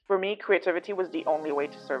me, creativity was the only way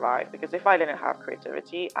to survive, because if I didn't have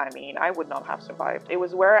creativity, I would not have survived. It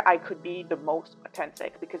was where I could be the most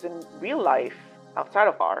authentic, because in real life, outside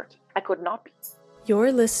of art, I could not be.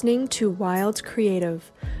 You're listening to Wild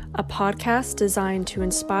Creative, a podcast designed to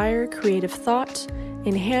inspire creative thought,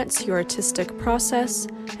 enhance your artistic process,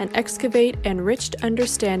 and excavate enriched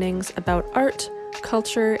understandings about art,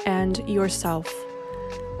 culture, and yourself.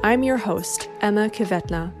 I'm your host, Emma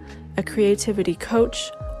Kvetna, a creativity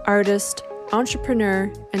coach, artist,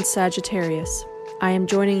 entrepreneur, and Sagittarius. I am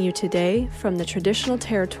joining you today from the traditional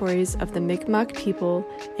territories of the Mi'kmaq people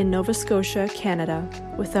in Nova Scotia, Canada.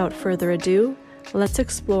 Without further ado, let's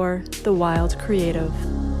explore the wild creative.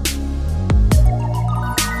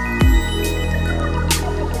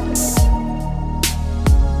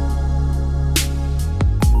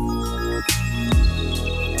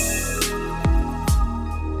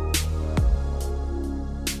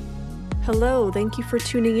 Hello, thank you for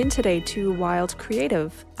tuning in today to Wild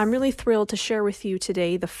Creative. I'm really thrilled to share with you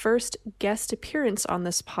today the first guest appearance on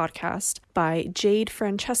this podcast by Jade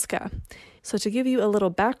Francesca. So to give you a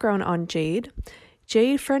little background on Jade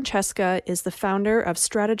Francesca is the founder of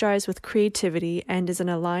Strategize with Creativity and is an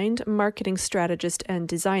aligned marketing strategist and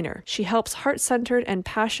designer. She helps heart-centered and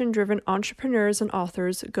passion-driven entrepreneurs and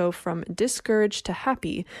authors go from discouraged to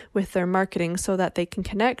happy with their marketing so that they can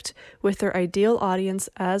connect with their ideal audience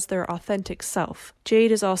as their authentic self.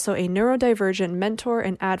 Jade is also a neurodivergent mentor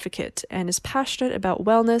and advocate and is passionate about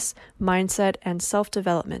wellness, mindset, and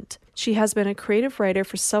self-development. She has been a creative writer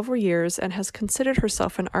for several years and has considered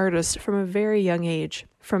herself an artist from a very young age.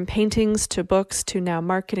 From paintings to books to now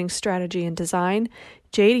marketing strategy and design,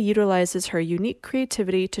 Jade utilizes her unique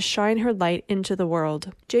creativity to shine her light into the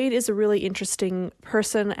world. Jade is a really interesting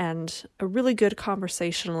person and a really good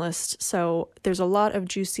conversationalist, so there's a lot of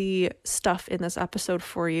juicy stuff in this episode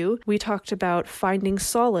for you. We talked about finding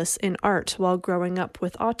solace in art while growing up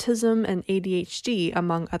with autism and ADHD,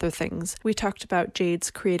 among other things. We talked about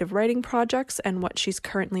Jade's creative writing projects and what she's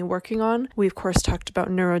currently working on. We, of course, talked about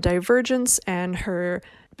neurodivergence and her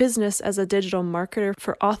business as a digital marketer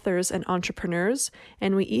for authors and entrepreneurs,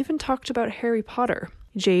 and we even talked about Harry Potter.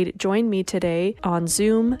 Jade joined me today on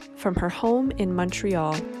Zoom from her home in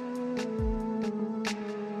Montreal.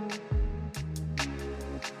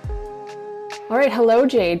 All right, hello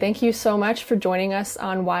Jade. Thank you so much for joining us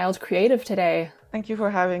on Wild Creative today. Thank you for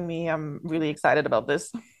having me. I'm really excited about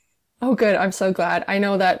this. Oh, good. I'm so glad. I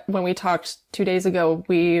know that when we talked 2 days ago,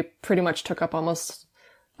 we pretty much took up almost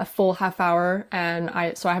a full half hour, and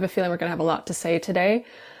I have a feeling we're going to have a lot to say today.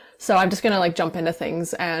 So I'm just going to jump into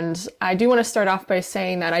things. And I do want to start off by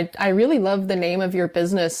saying that I really love the name of your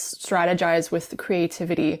business, Strategize with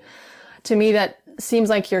Creativity. To me, that seems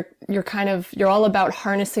like you're all about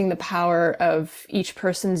harnessing the power of each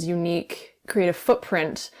person's unique creative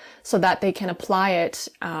footprint so that they can apply it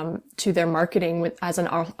to their marketing as an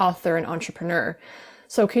author and entrepreneur.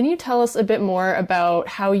 So can you tell us a bit more about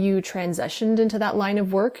how you transitioned into that line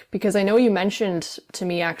of work? Because I know you mentioned to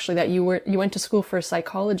me actually that you went to school for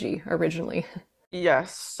psychology originally.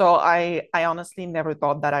 Yes. So I honestly never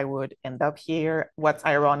thought that I would end up here. What's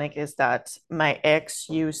ironic is that my ex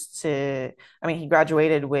he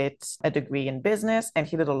graduated with a degree in business and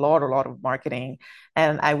he did a lot of marketing.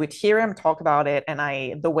 And I would hear him talk about it.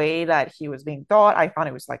 And the way that he was being taught, I found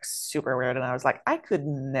it was super weird. And I was like, I could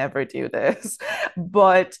never do this.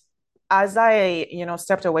 But as I,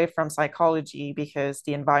 stepped away from psychology because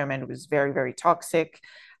the environment was very, very toxic.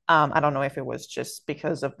 I don't know if it was just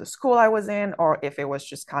because of the school I was in or if it was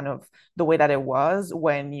just kind of the way that it was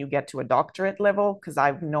when you get to a doctorate level, because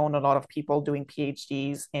I've known a lot of people doing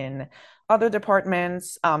PhDs in other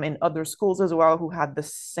departments, in other schools as well, who had the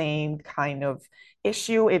same kind of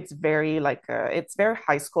issue. It's very it's very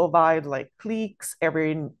high school vibe, like cliques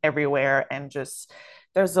everywhere, and just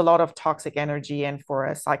there's a lot of toxic energy. And for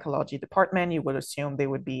a psychology department, you would assume they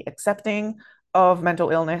would be accepting of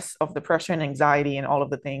mental illness, of depression, anxiety, and all of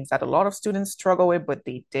the things that a lot of students struggle with, but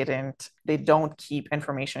they didn't. They don't keep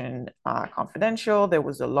information confidential. There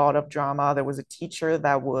was a lot of drama. There was a teacher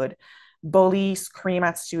that would bully, scream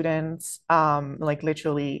at students,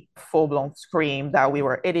 literally full-blown scream that we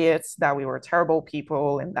were idiots, that we were terrible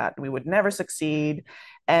people, and that we would never succeed.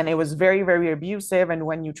 And it was very, very abusive. And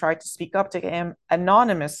when you tried to speak up to him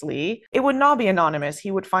anonymously, it would not be anonymous.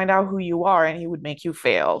 He would find out who you are and he would make you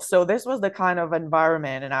fail. So this was the kind of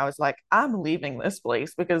environment. And I was like, I'm leaving this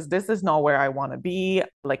place because this is not where I want to be.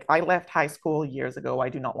 I left high school years ago. I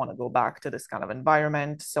do not want to go back to this kind of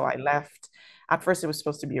environment. So I left. At first, it was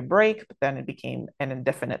supposed to be a break, but then it became an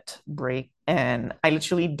indefinite break. And I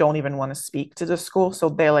literally don't even want to speak to the school. So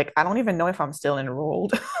they're like, I don't even know if I'm still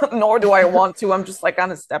enrolled, nor do I want to. I'm just like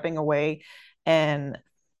kind of stepping away. And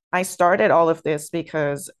I started all of this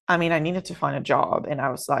because I needed to find a job. And I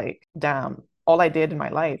was like, damn, all I did in my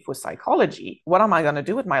life was psychology. What am I going to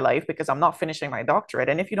do with my life? Because I'm not finishing my doctorate.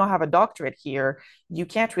 And if you don't have a doctorate here, you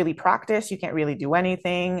can't really practice. You can't really do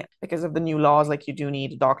anything because of the new laws. Like, you do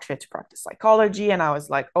need a doctorate to practice psychology. And I was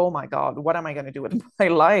like, oh my God, what am I going to do with my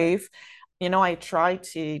life? I tried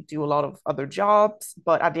to do a lot of other jobs,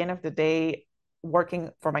 but at the end of the day,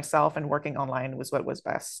 working for myself and working online was what was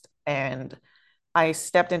best. And I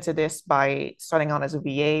stepped into this by starting on as a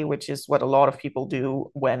VA, which is what a lot of people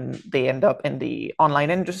do when they end up in the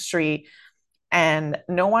online industry. And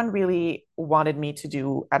no one really wanted me to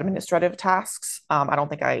do administrative tasks. I don't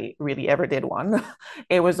think I really ever did one.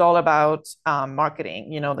 It was all about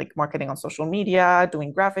marketing, like marketing on social media,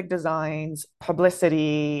 doing graphic designs,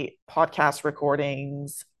 publicity, podcast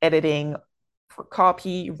recordings, editing for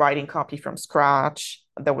copy, writing copy from scratch.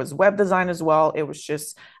 There was web design as well. It was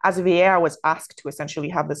just, as a VA, I was asked to essentially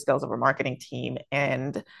have the skills of a marketing team.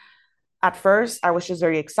 And at first, I was just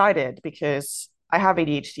very excited because I have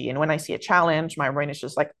ADHD. And when I see a challenge, my brain is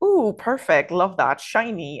just like, ooh, perfect. Love that.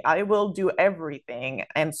 Shiny. I will do everything.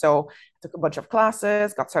 And so I took a bunch of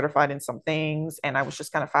classes, got certified in some things, and I was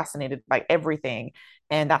just kind of fascinated by everything.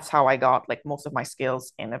 And that's how I got like most of my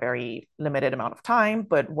skills in a very limited amount of time.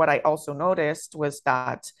 But what I also noticed was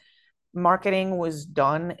that marketing was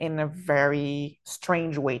done in a very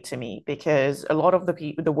strange way to me because a lot of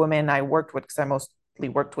the women I worked with, because I mostly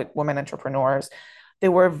worked with women entrepreneurs, they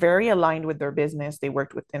were very aligned with their business. They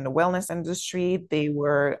worked within the wellness industry. They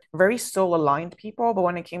were very soul aligned people, but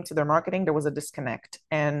when it came to their marketing, there was a disconnect.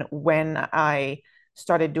 And when I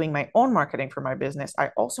started doing my own marketing for my business, I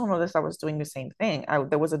also noticed I was doing the same thing.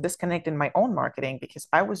 There was a disconnect in my own marketing because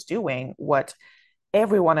I was doing what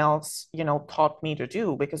everyone else, taught me to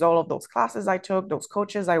do because all of those classes I took, those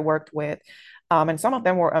coaches I worked with, and some of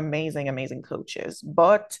them were amazing, amazing coaches.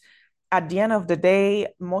 But at the end of the day,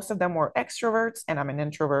 most of them were extroverts and I'm an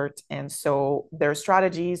introvert. And so their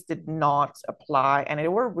strategies did not apply. And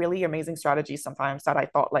it were really amazing strategies sometimes that I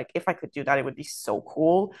thought, like, if I could do that, it would be so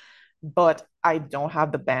cool. But I don't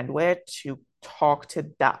have the bandwidth to talk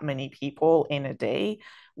to that many people in a day,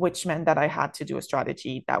 which meant that I had to do a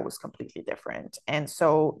strategy that was completely different. And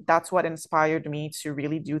so that's what inspired me to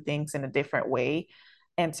really do things in a different way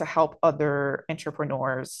and to help other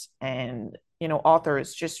entrepreneurs and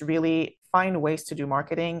authors just really find ways to do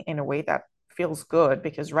marketing in a way that feels good,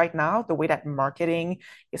 because right now the way that marketing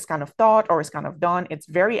is kind of thought or is kind of done, it's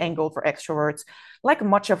very angled for extroverts, like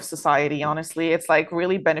much of society. Honestly, it's like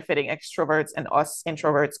really benefiting extroverts, and us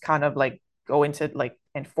introverts kind of like go into like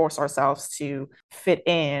and force ourselves to fit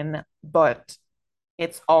in. But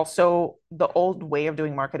it's also, the old way of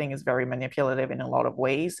doing marketing is very manipulative in a lot of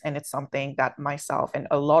ways. And it's something that myself and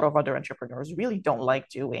a lot of other entrepreneurs really don't like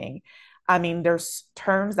doing. There's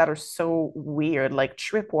terms that are so weird, like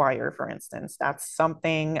tripwire, for instance. That's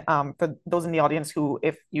something, for those in the audience who,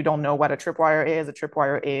 if you don't know what a tripwire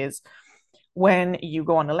is when you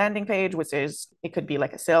go on a landing page, which is, it could be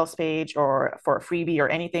like a sales page or for a freebie or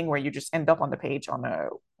anything, where you just end up on the page on a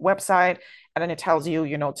website, and then it tells you,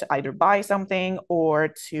 to either buy something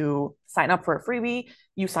or to sign up for a freebie.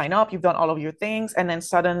 You sign up, you've done all of your things, and then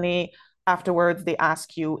suddenly afterwards they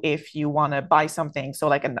ask you if you want to buy something. So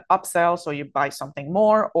like an upsell, so you buy something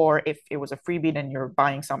more, or if it was a freebie, then you're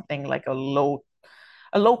buying something like a low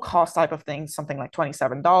cost type of thing, something like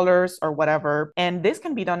 $27 or whatever. And this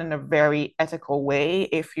can be done in a very ethical way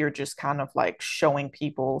if you're just kind of like showing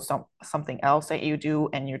people something else that you do,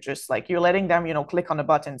 and you're just like, you're letting them, click on a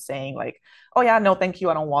button saying like, oh yeah, no, thank you,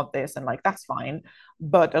 I don't want this. And like, that's fine.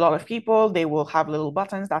 But a lot of people, they will have little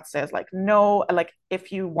buttons that says like, no, like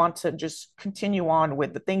if you want to just continue on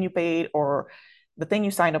with the thing you paid or the thing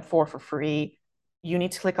you signed up for free, you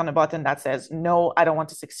need to click on a button that says, no, I don't want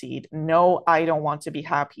to succeed. No, I don't want to be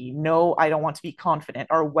happy. No, I don't want to be confident,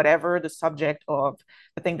 or whatever the subject of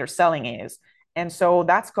the thing they're selling is. And so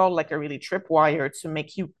that's called like a really tripwire to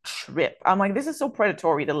make you trip. I'm like, this is so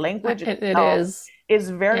predatory. The language It itself is.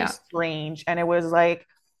 is very Yeah. strange. And it was like,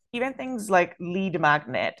 even things like lead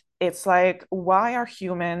magnet, it's like, why are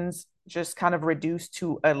humans just kind of reduced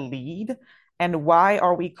to a lead? And why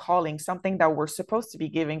are we calling something that we're supposed to be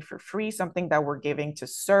giving for free, something that we're giving to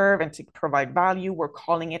serve and to provide value, we're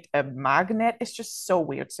calling it a magnet? It's just so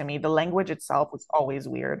weird to me. The language itself was always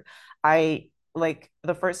weird. I like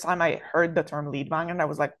the first time I heard the term lead magnet, I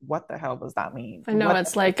was like, what the hell does that mean? I know What the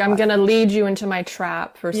it's hell is like I'm that? gonna lead you into my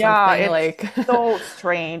trap or Yeah, something it's like so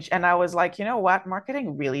strange. And I was like, you know what?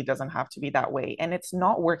 Marketing really doesn't have to be that way. And it's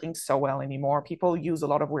not working so well anymore. People use a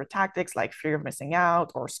lot of weird tactics like fear of missing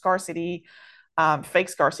out or scarcity, fake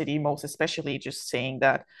scarcity, most especially just saying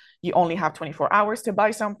that you only have 24 hours to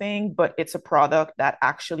buy something, but it's a product that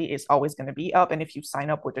actually is always going to be up. And if you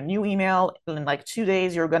sign up with a new email in like 2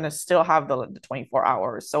 days, you're going to still have the 24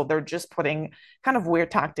 hours. So they're just putting kind of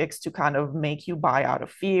weird tactics to kind of make you buy out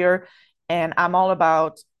of fear. And I'm all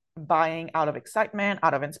about buying out of excitement,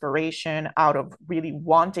 out of inspiration, out of really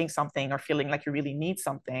wanting something or feeling like you really need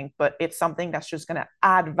something, but it's something that's just going to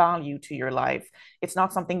add value to your life. It's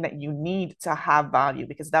not something that you need to have value,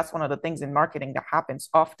 because that's one of the things in marketing that happens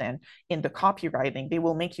often in the copywriting. They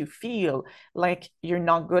will make you feel like you're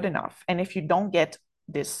not good enough. And if you don't get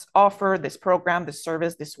this offer, this program, this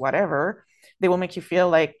service, this whatever, they will make you feel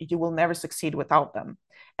like you will never succeed without them.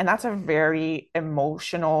 And that's a very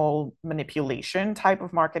emotional manipulation type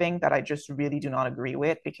of marketing that I just really do not agree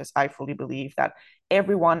with, because I fully believe that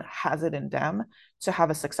everyone has it in them to have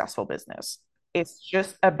a successful business. It's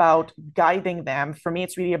just about guiding them. For me,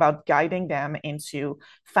 it's really about guiding them into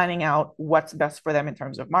finding out what's best for them in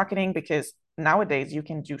terms of marketing, because nowadays you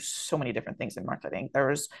can do so many different things in marketing.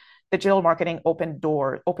 There's digital marketing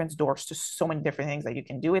opens doors to so many different things that you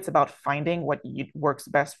can do. It's about finding what works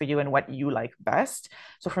best for you and what you like best.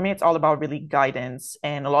 So for me, it's all about really guidance.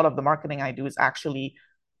 And a lot of the marketing I do is actually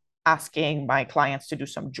asking my clients to do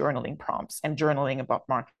some journaling prompts and journaling about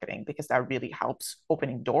marketing, because that really helps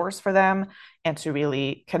opening doors for them and to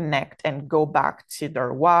really connect and go back to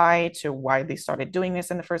their why, to why they started doing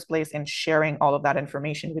this in the first place, and sharing all of that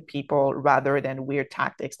information with people rather than weird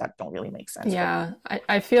tactics that don't really make sense for yeah,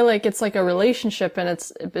 I feel like it's like a relationship and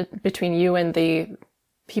it's between you and the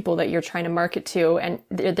people that you're trying to market to. And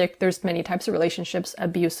there's many types of relationships,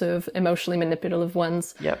 abusive, emotionally manipulative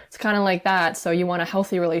ones. them. Yep, It's kind of like that. So you want a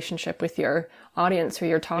healthy relationship with your audience who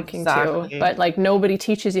you're talking to. exactly. But like nobody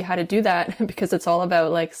teaches you how to do that because it's all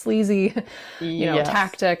about like sleazy, Yes.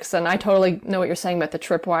 tactics. And I totally know what you're saying about the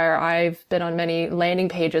tripwire. I've been on many landing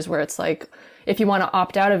pages where it's like, if you want to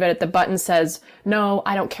opt out of it, the button says, no,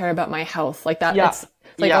 I don't care about my health. Like that, Yeah. it's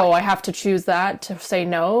like, Yeah. oh, I have to choose that to say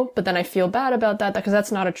no, but then I feel bad about that because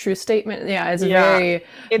that's not a true statement. Yeah, it's Yeah. very,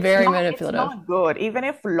 It's very not it's manipulative. not good. Even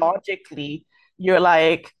if logically you're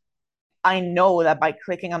like, I know that by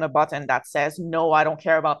clicking on a button that says, no, I don't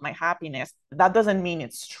care about my happiness, that doesn't mean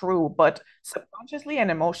it's true. But subconsciously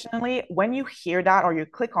and emotionally, when you hear that or you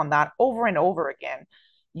click on that over and over again,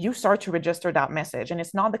 you start to register that message. And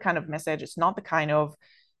it's not the kind of message, it's not the kind of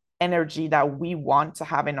energy that we want to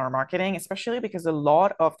have in our marketing, especially because a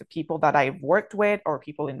lot of the people that I've worked with or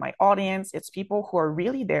people in my audience, it's people who are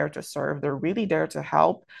really there to serve, they're really there to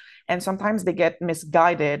help. And sometimes they get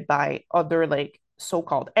misguided by other like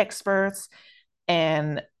so-called experts.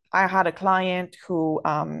 And I had a client who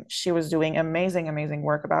she was doing amazing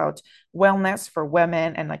work about wellness for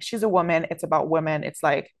women. And like she's a woman, it's about women. It's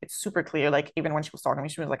like it's super clear. Like even when she was talking to me,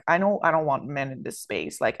 she was like, I know I don't want men in this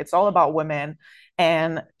space. Like it's all about women.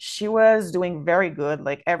 And she was doing very good.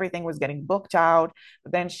 Like everything was getting booked out.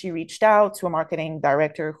 But then she reached out to a marketing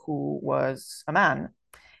director who was a man,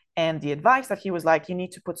 and the advice that he was like, you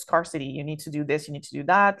need to put scarcity, you need to do this, you need to do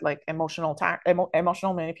that, like emotional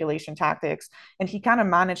manipulation tactics. And he kind of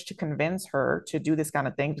managed to convince her to do this kind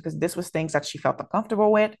of thing, because this was things that she felt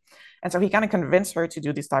uncomfortable with. And so he kind of convinced her to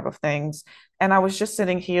do these type of things. And I was just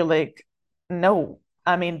sitting here like, no,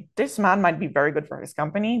 I mean, this man might be very good for his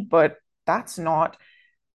company, but that's not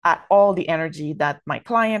at all the energy that my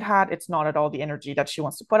client had. It's not at all the energy that she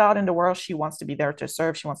wants to put out in the world. She wants to be there to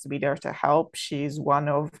serve. She wants to be there to help. She's one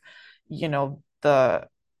of, the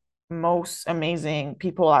most amazing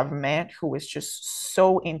people I've met, who is just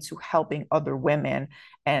so into helping other women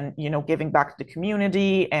and, giving back to the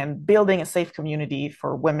community and building a safe community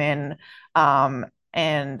for women.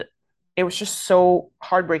 And it was just so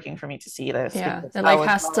heartbreaking for me to see this, Yeah, because it I like was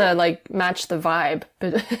has like, to like match the vibe.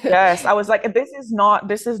 But yes, I was like, this is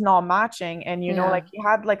not matching. And yeah, like he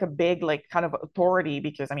had like a big like kind of authority,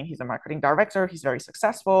 because I mean he's a marketing director, he's very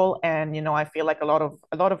successful. And I feel like a lot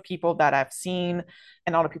of people that I've seen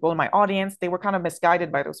and a lot of people in my audience, they were kind of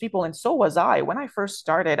misguided by those people. And so was I when I first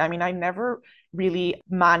started. I mean, I never really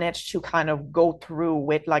managed to kind of go through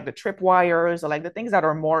with like the tripwires or like the things that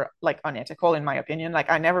are more like unethical, in my opinion. Like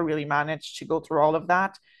I never really managed to go through all of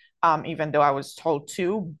that, even though I was told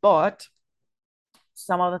to. But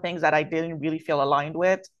some of the things that I didn't really feel aligned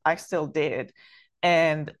with, I still did.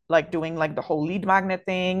 And like doing like the whole lead magnet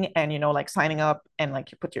thing, and like signing up and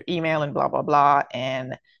like you put your email and blah blah blah.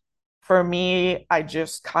 And For me, I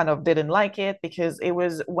just kind of didn't like it because it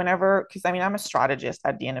was whenever, because I mean, I'm a strategist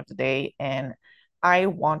at the end of the day, and I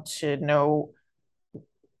want to know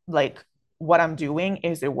like what I'm doing.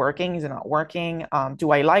 Is it working? Is it not working? Do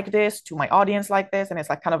I like this? Do my audience like this? And it's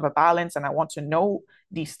like kind of a balance, and I want to know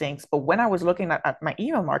these things. But when I was looking at my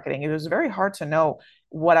email marketing, it was very hard to know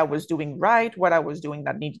what I was doing right, what I was doing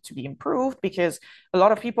that needed to be improved, because a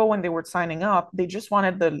lot of people, when they were signing up, they just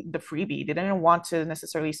wanted the freebie. They didn't want to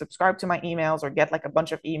necessarily subscribe to my emails or get like a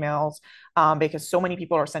bunch of emails, because so many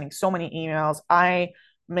people are sending so many emails. I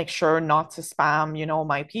make sure not to spam,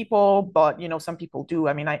 my people, but some people do.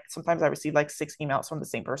 I mean, I sometimes I receive like 6 emails from the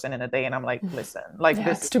same person in a day, and I'm like, listen, like Yeah,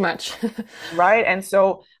 this it's is too much. right. And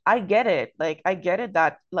so I get it. Like I get it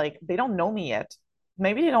that like they don't know me yet.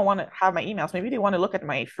 Maybe they don't want to have my emails. Maybe they want to look at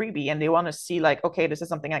my freebie and they want to see like, okay, this is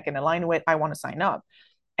something I can align with. I want to sign up.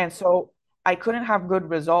 And so I couldn't have good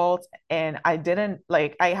results. And I didn't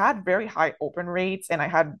like, I had very high open rates and I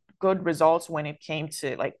had good results when it came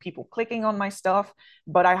to like people clicking on my stuff.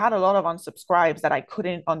 But I had a lot of unsubscribes that I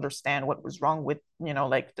couldn't understand what was wrong with,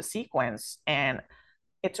 like the sequence. And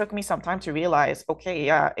it took me some time to realize, okay,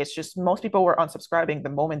 yeah, it's just most people were unsubscribing the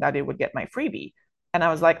moment that they would get my freebie. And I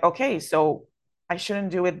was like, okay, so I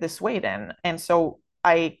shouldn't do it this way then. And so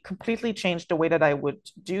I completely changed the way that I would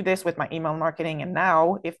do this with my email marketing. And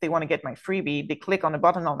now, if they want to get my freebie, they click on the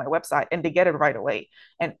button on my website and they get it right away.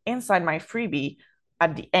 And inside my freebie,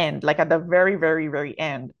 at the end, like at the very, very, very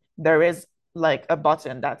end, there is like a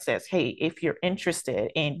button that says, hey, if you're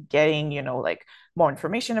interested in getting, like more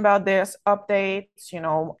information about this, updates,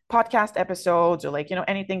 podcast episodes, or like,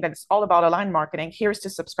 anything that's all about aligned marketing, here's to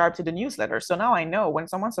subscribe to the newsletter. So now I know when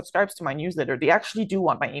someone subscribes to my newsletter, they actually do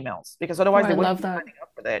want my emails because Oh, otherwise I they wouldn't love be that. signing up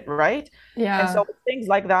for it, right? And Yeah. so things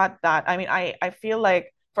like that, I mean, I feel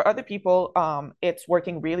like for other people, it's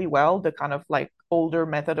working really well, the kind of like older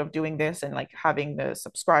method of doing this and like having the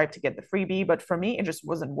subscribe to get the freebie. But for me, it just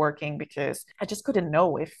wasn't working because I just couldn't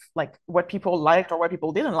know if like what people liked or what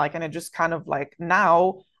people didn't like. And it just kind of like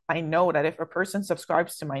now I know that if a person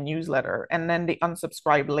subscribes to my newsletter and then they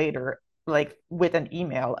unsubscribe later, like with an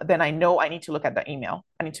email, then I know I need to look at the email.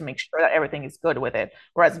 I need to make sure that everything is good with it.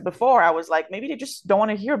 Whereas before, I was like, maybe they just don't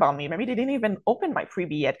want to hear about me. Maybe they didn't even open my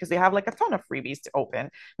freebie yet because they have like a ton of freebies to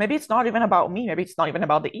open. Maybe it's not even about me. Maybe it's not even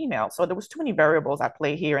about the email. So there was too many variables at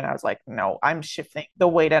play here. And I was like, no, I'm shifting the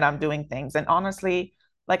way that I'm doing things. And honestly,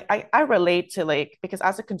 like I relate to like, because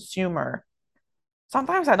as a consumer,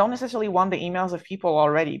 sometimes I don't necessarily want the emails of people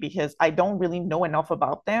already because I don't really know enough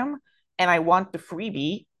about them. And I want the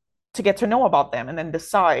freebie to get to know about them and then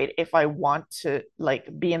decide if I want to like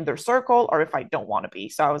be in their circle or if I don't want to be.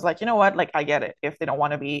 So I was like, you know what? Like, I get it if they don't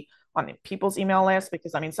want to be on people's email list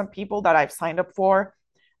because I mean, some people that I've signed up for,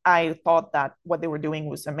 I thought that what they were doing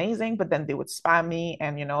was amazing, but then they would spam me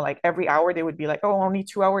and like every hour they would be like, oh, only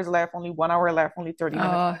 2 hours left, only 1 hour left, only 30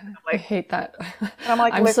 minutes Oh, left. I hate that. And I'm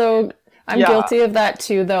like, I'm listen, so I'm yeah, guilty of that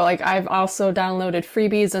too though. Like I've also downloaded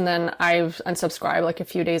freebies and then I've unsubscribed like a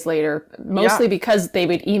few days later, yeah, mostly because they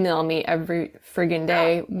would email me every friggin' yeah.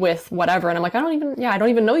 day with whatever and I'm like, I don't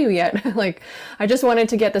even know you yet. Like I just wanted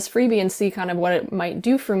to get this freebie and see kind of what it might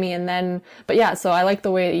do for me and then but yeah, so I like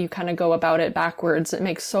the way that you kind of go about it backwards. It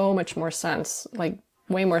makes so much more sense. Like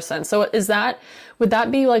way more sense. So would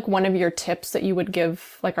that be like one of your tips that you would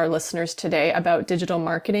give like our listeners today about digital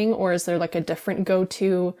marketing, or is there like a different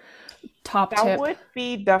go-to top That tip? would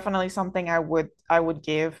be definitely something I would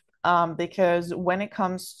give, because when it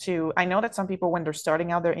comes to, I know that some people when they're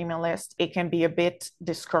starting out their email list, it can be a bit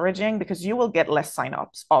discouraging because you will get less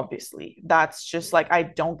signups, obviously. That's just like I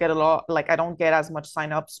don't get a lot, like I don't get as much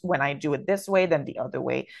signups when I do it this way than the other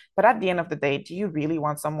way. But at the end of the day, do you really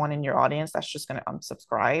want someone in your audience that's just going to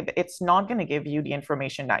unsubscribe? It's not going to give you the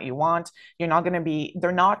information that you want. You're not going to be,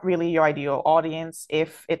 they're not really your ideal audience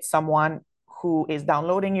if it's someone who is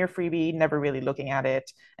downloading your freebie, never really looking at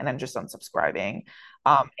it, and then just unsubscribing.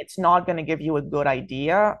 It's not going to give you a good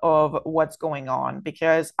idea of what's going on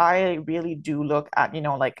because I really do look at,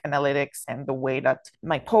 like analytics and the way that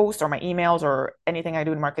my posts or my emails or anything I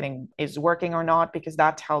do in marketing is working or not, because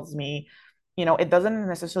that tells me, it doesn't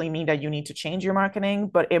necessarily mean that you need to change your marketing,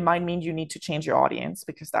 but it might mean you need to change your audience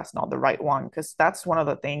because that's not the right one. Because that's one of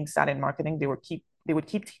the things that in marketing they would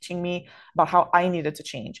keep teaching me about how I needed to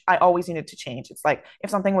change. I always needed to change. It's like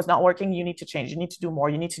if something was not working, you need to change. You need to do more.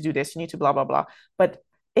 You need to do this. You need to blah blah blah. But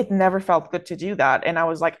it never felt good to do that. And I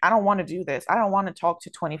was like, I don't want to do this. I don't want to talk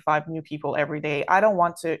to 25 new people every day. I don't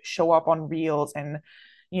want to show up on reels and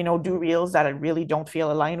do reels that I really don't feel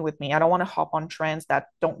aligned with me. I don't want to hop on trends that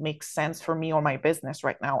don't make sense for me or my business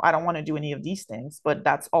right now. I don't want to do any of these things, but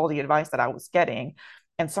that's all the advice that I was getting.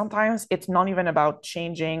 And sometimes it's not even about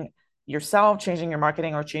changing yourself, changing your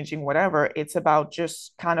marketing, or changing whatever. It's about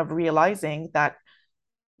just kind of realizing that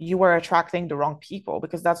you were attracting the wrong people,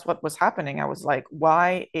 because that's what was happening. I was like,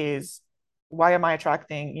 why am I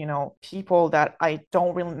attracting, people that I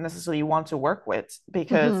don't really necessarily want to work with?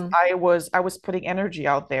 Because Mm-hmm. I was putting energy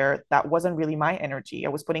out there that wasn't really my energy. I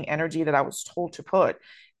was putting energy that I was told to put.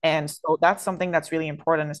 And so that's something that's really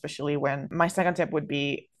important, especially when my second tip would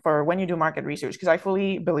be for when you do market research, because I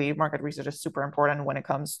fully believe market research is super important when it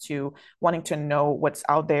comes to wanting to know what's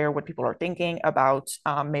out there, what people are thinking about,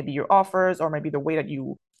 maybe your offers, or maybe the way that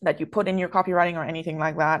you put in your copywriting or anything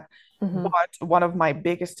like that. Mm-hmm. But one of my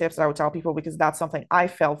biggest tips that I would tell people, because that's something I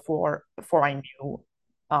fell for before I knew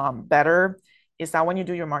better, is that when you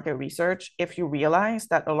do your market research, if you realize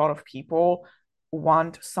that a lot of people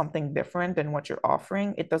want something different than what you're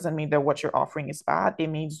offering, it doesn't mean that what you're offering is bad. It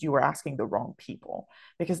means you were asking the wrong people,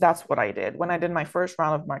 because that's what I did. When I did my first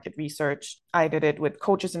round of market research, I did it with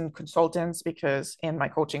coaches and consultants, because in my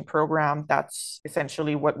coaching program, that's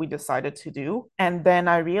essentially what we decided to do. And then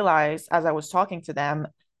I realized as I was talking to them,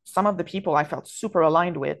 some of the people I felt super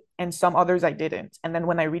aligned with, and some others I didn't. And then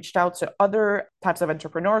when I reached out to other types of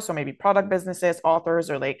entrepreneurs, so maybe product businesses, authors,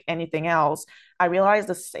 or like anything else, I realized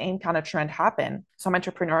the same kind of trend happened. Some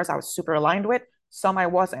entrepreneurs I was super aligned with, some I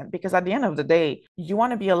wasn't, because at the end of the day, you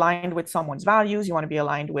want to be aligned with someone's values. You want to be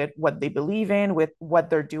aligned with what they believe in, with what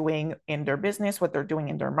they're doing in their business, what they're doing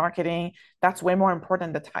in their marketing. That's way more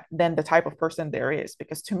important than the type of person there is.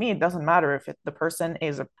 Because to me, it doesn't matter if the person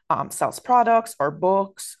is sells products or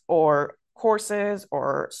books or courses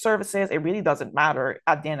or services. It really doesn't matter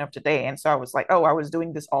at the end of the day. And so I was like, oh, I was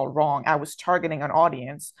doing this all wrong. I was targeting an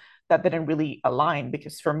audience that didn't really align,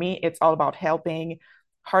 because for me, it's all about helping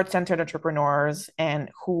heart-centered entrepreneurs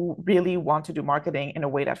and who really want to do marketing in a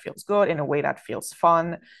way that feels good, in a way that feels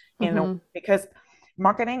fun, Mm-hmm. because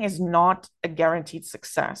marketing is not a guaranteed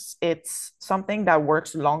success. It's something that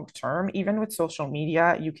works long term. Even with social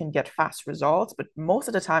media, you can get fast results, but most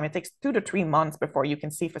of the time it takes 2 to 3 months before you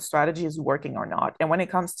can see if a strategy is working or not. And when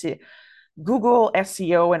it comes to Google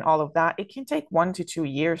SEO and all of that, it can take 1 to 2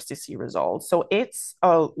 years to see results. So it's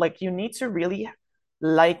like you need to really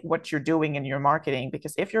like what you're doing in your marketing,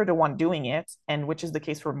 because if you're the one doing it, and which is the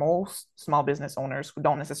case for most small business owners who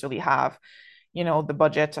don't necessarily have, the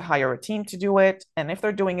budget to hire a team to do it, and if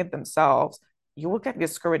they're doing it themselves, you will get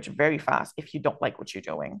discouraged very fast if you don't like what you're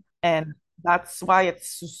doing. And that's why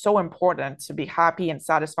it's so important to be happy and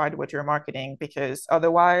satisfied with your marketing, because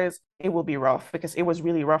otherwise it will be rough. Because it was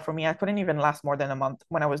really rough for me. I couldn't even last more than a month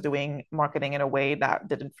when I was doing marketing in a way that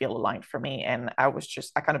didn't feel aligned for me. And I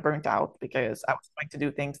kind of burnt out because I was trying to do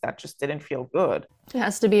things that just didn't feel good. It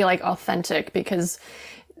has to be like authentic because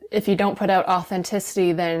if you don't put out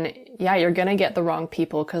authenticity, then yeah, you're gonna get the wrong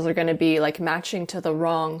people because they're gonna be like matching to the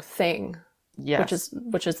wrong thing, which Yes. is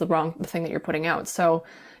the thing that you're putting out. So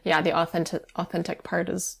yeah, the authentic part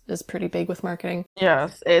is pretty big with marketing.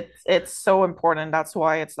 Yes, it's so important. That's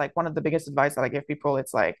why it's like one of the biggest advice that I give people.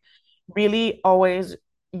 It's like really always,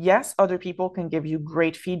 yes, other people can give you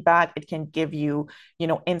great feedback. It can give you,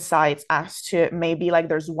 insights as to maybe like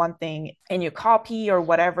there's one thing in your copy or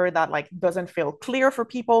whatever that like doesn't feel clear for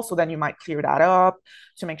people. So then you might clear that up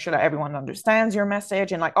to make sure that everyone understands your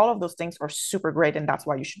message. And like all of those things are super great. And that's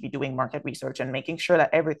why you should be doing market research and making sure that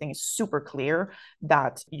everything is super clear,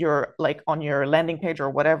 that you're like on your landing page or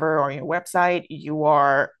whatever, or your website, you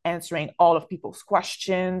are answering all of people's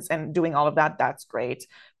questions and doing all of that. That's great.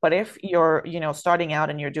 But if you're, starting out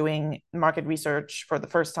and you're doing market research for the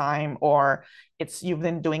first time, or you've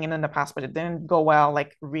been doing it in the past, but it didn't go well,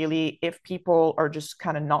 like really, if people are just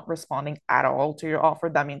kind of not responding at all to your offer,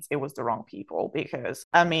 that means it was the wrong people. Because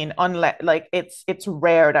I mean, unless like it's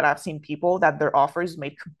rare that I've seen people that their offers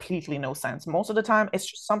made completely no sense. Most of the time, it's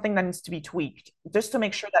just something that needs to be tweaked just to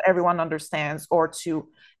make sure that everyone understands, or to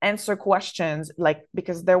answer questions, like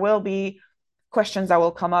because there will be questions that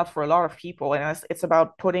will come up for a lot of people, and it's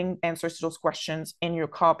about putting answers to those questions in your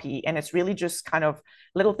copy. And it's really just kind of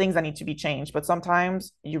little things that need to be changed. But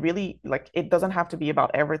sometimes you really like, it doesn't have to be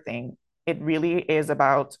about everything. It really is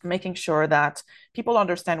about making sure that people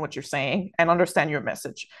understand what you're saying and understand your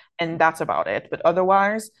message, and that's about it. But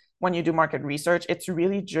otherwise, when you do market research, it's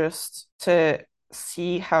really just to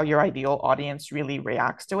see how your ideal audience really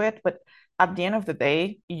reacts to it. But at the end of the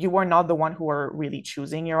day, you are not the one who are really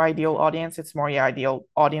choosing your ideal audience. It's more your ideal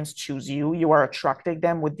audience choose you. You are attracting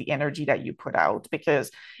them with the energy that you put out. Because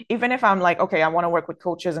even if I'm like, okay, I want to work with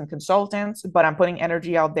coaches and consultants, but I'm putting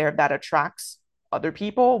energy out there that attracts other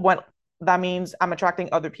people, that means I'm attracting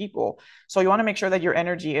other people. So you want to make sure that your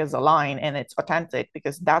energy is aligned and it's authentic,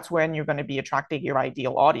 because that's when you're going to be attracting your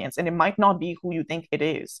ideal audience. And it might not be who you think it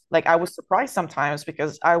is. Like I was surprised sometimes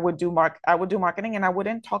because I would do marketing and I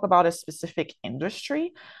wouldn't talk about a specific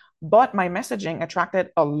industry, but my messaging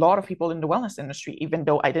attracted a lot of people in the wellness industry, even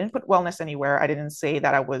though I didn't put wellness anywhere. I didn't say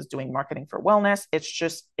that I was doing marketing for wellness. It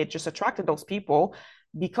just attracted those people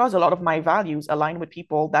because a lot of my values align with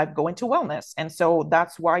people that go into wellness. And so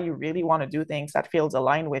that's why you really want to do things that feels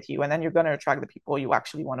aligned with you. And then you're going to attract the people you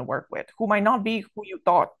actually want to work with, who might not be who you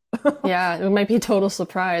thought. Yeah, it might be a total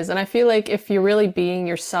surprise. And I feel like if you're really being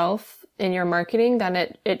yourself in your marketing, then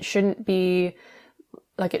it shouldn't be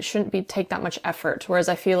like it shouldn't be take that much effort. Whereas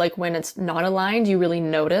I feel like when it's not aligned, you really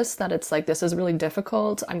notice that it's like this is really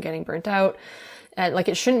difficult. I'm getting burnt out. And like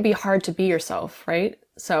it shouldn't be hard to be yourself, right?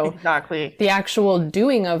 So Exactly. the actual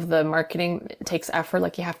doing of the marketing takes effort,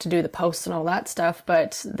 like you have to do the posts and all that stuff,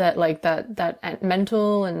 but that like that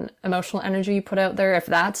mental and emotional energy you put out there, if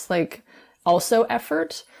that's like also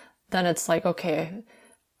effort, then it's like, okay,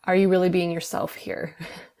 are you really being yourself here?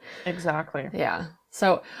 Exactly. Yeah.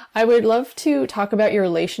 So I would love to talk about your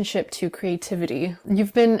relationship to creativity.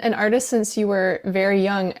 You've been an artist since you were very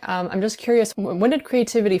young. I'm just curious, when did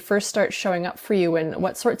creativity first start showing up for you, and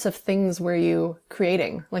what sorts of things were you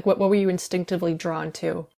creating? Like what were you instinctively drawn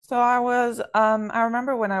to? So I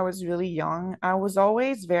remember when I was really young, I was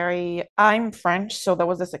always I'm French, so there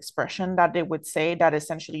was this expression that they would say that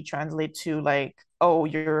essentially translate to like, oh,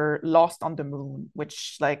 you're lost on the moon,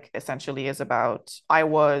 which like essentially is about I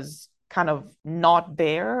was kind of not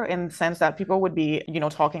there, in the sense that people would be,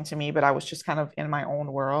 talking to me, but I was just kind of in my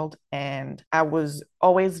own world. And I was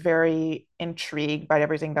always very intrigued by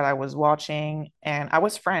everything that I was watching. And I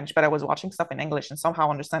was French, but I was watching stuff in English and somehow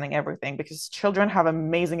understanding everything, because children have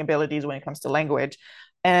amazing abilities when it comes to language.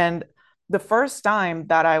 And the first time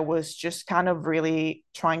that I was just kind of really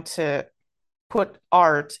trying to put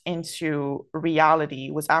art into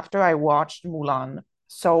reality was after I watched Mulan.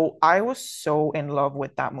 So I was so in love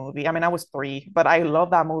with that movie. I mean, I was 3, but I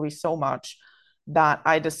love that movie so much that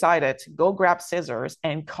I decided to go grab scissors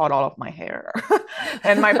and cut all of my hair.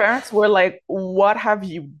 And my parents were like, "What have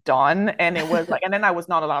you done?" And it was like, and then I was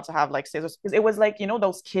not allowed to have like scissors, because it was like,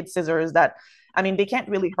 those kid scissors that, I mean, they can't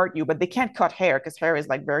really hurt you, but they can't cut hair, because hair is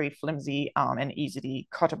like very flimsy and easily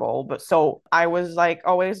cuttable. But so I was like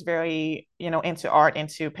always very, into art,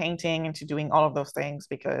 into painting, into doing all of those things,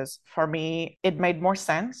 because for me, it made more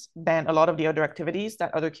sense than a lot of the other activities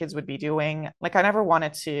that other kids would be doing. Like I never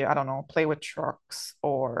wanted to, I don't know, play with trucks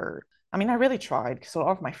or I mean, I really tried, because a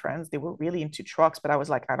lot of my friends, they were really into trucks, but I was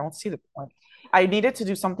like, I don't see the point. I needed to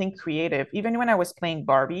do something creative. Even when I was playing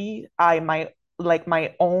Barbie,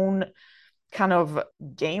 my own kind of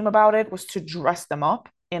game about it was to dress them up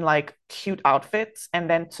in like cute outfits and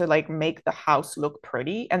then to like make the house look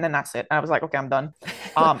pretty, and then that's it. And I was like, okay, I'm done.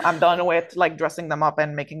 I'm done with like dressing them up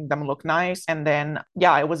and making them look nice. And then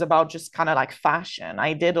yeah, it was about just kind of like fashion.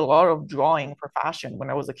 I did a lot of drawing for fashion when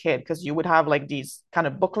I was a kid, because you would have like these kind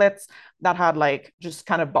of booklets that had like just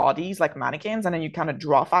kind of bodies like mannequins, and then you kind of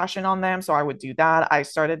draw fashion on them. So I would do that. I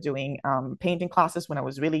started doing painting classes when I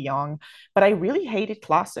was really young, but I really hated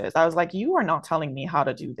classes. I was like, you are not telling me how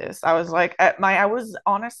to do this. I was like,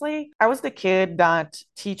 I was the kid that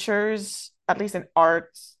teachers, at least in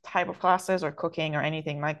arts type of classes or cooking or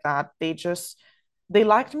anything like that, they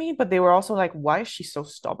liked me, but they were also like, why is she so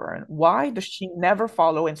stubborn? Why does she never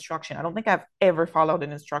follow instruction? I don't think I've ever followed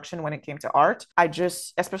an instruction when it came to art. I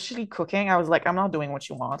just, especially cooking, I was like, I'm not doing what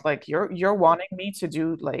you want. Like you're wanting me to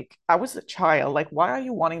do like I was a child. Like, why are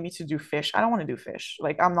you wanting me to do fish? I don't want to do fish.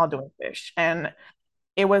 Like, I'm not doing fish. And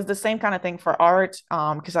it was the same kind of thing for art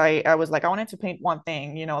because I was like I wanted to paint one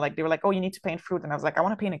thing, like they were like, oh, you need to paint fruit, and I was like, I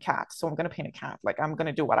want to paint a cat, so I'm going to paint a cat, like I'm going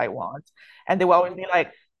to do what I want. And they would always be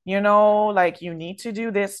like, like you need to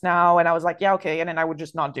do this now, and I was like, yeah, okay. And then I would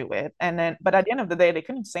just not do it, and then but at the end of the day they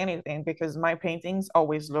couldn't say anything, because my paintings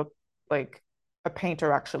always look like a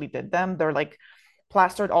painter actually did them. They're like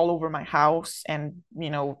plastered all over my house, and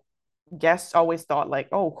guests always thought like,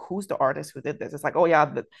 oh, who's the artist who did this? It's like, oh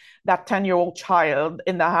yeah, that 10-year-old child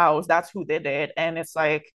in the house, that's who did it. And it's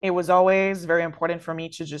like, it was always very important for me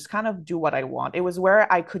to just kind of do what I want. It was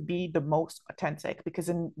where I could be the most authentic, because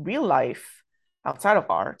in real life, outside of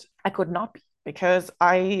art, I could not be, because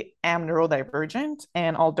I am neurodivergent.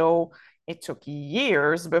 And although it took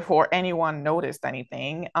years before anyone noticed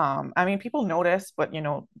anything. I mean, people noticed, but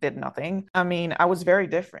did nothing. I mean, I was very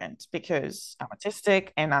different because I'm autistic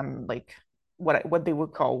and I'm like what they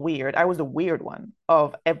would call weird. I was the weird one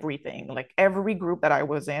of everything. Like every group that I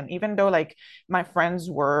was in, even though like my friends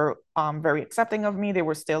were very accepting of me, they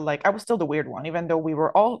were still like I was still the weird one. Even though we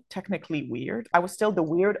were all technically weird, I was still the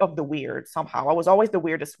weird of the weird somehow. I was always the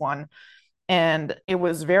weirdest one. And it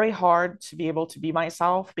was very hard to be able to be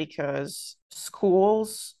myself because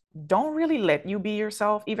schools don't really let you be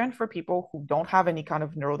yourself, even for people who don't have any kind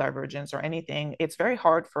of neurodivergence or anything. It's very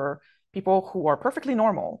hard for people who are perfectly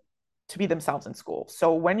normal to be themselves in school.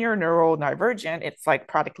 So when you're neurodivergent, it's like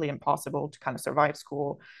practically impossible to kind of survive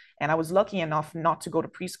school. And I was lucky enough not to go to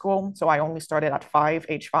preschool. So I only started at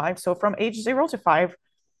age five. So from age 0 to 5,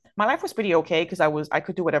 my life was pretty okay because I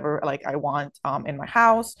could do whatever like I want in my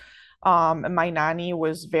house. My nanny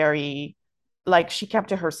was very like she kept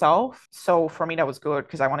to herself. So for me that was good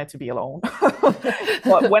because I wanted to be alone.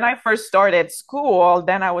 But when I first started school,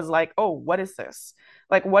 then I was like, oh, what is this?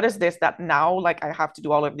 Like, what is this that now like I have to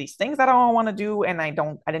do all of these things that I don't want to do and I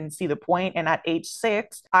didn't see the point. And at age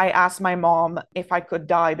 6, I asked my mom if I could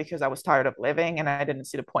die because I was tired of living and I didn't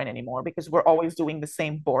see the point anymore because we're always doing the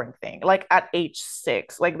same boring thing. Like at age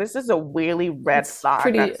 6, like this is a really red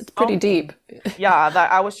flag that It's pretty deep. something, yeah,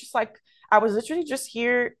 that I was just like, I was literally just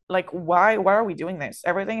here, like, why are we doing this?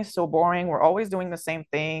 Everything is so boring. We're always doing the same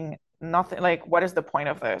thing. Nothing, like, what is the point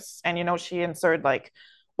of this? And, she inserted, like,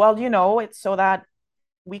 well, it's so that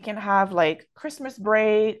we can have like Christmas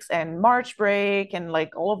breaks and March break and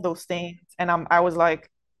like all of those things. And I was like,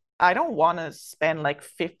 I don't want to spend like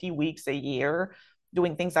 50 weeks a year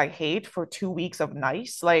doing things I hate for 2 weeks of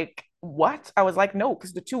nice. Like, what? I was like, no,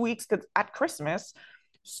 because the 2 weeks, because at Christmas,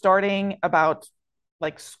 starting about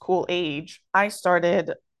like school age, I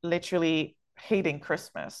started literally hating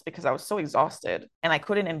Christmas because I was so exhausted and I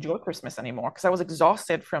couldn't enjoy Christmas anymore because I was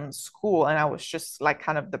exhausted from school and I was just like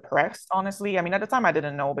kind of depressed, honestly. I mean, at the time I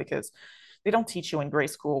didn't know because they don't teach you in grade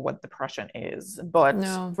school what depression is. But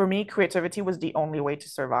No. for me, creativity was the only way to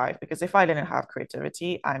survive because if I didn't have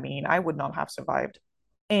creativity, I mean, I would not have survived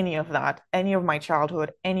any of that, any of my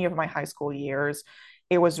childhood, any of my high school years.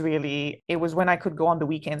 It was when I could go on the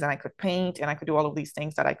weekends and I could paint and I could do all of these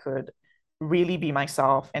things that I could really be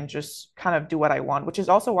myself and just kind of do what I want, which is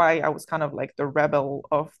also why I was kind of like the rebel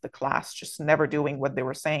of the class, just never doing what they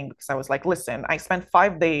were saying because I was like, listen, I spent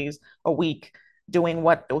 5 days a week doing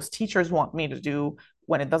what those teachers want me to do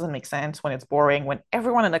when it doesn't make sense, when it's boring, when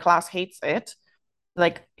everyone in the class hates it.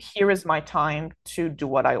 Like, here is my time to do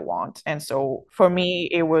what I want. And so for me,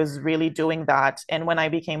 it was really doing that. And when I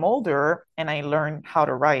became older and I learned how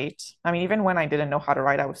to write, I mean, even when I didn't know how to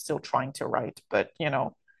write, I was still trying to write. But,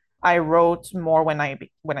 I wrote more when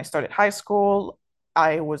I started high school.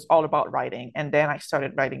 I was all about writing. And then I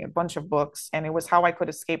started writing a bunch of books. And it was how I could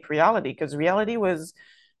escape reality because reality was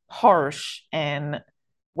harsh. And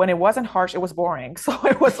when it wasn't harsh, it was boring. So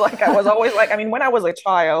it was like, I was always like, I mean, when I was a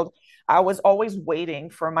child, I was always waiting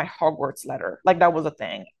for my Hogwarts letter. Like that was a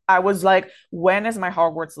thing. I was like, when is my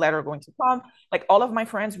Hogwarts letter going to come? Like all of my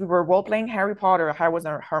friends, we were role playing Harry Potter. I was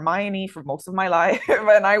a Hermione for most of my life.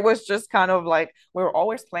 And I was just kind of like, we were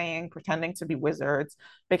always playing, pretending to be wizards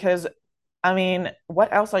because I mean,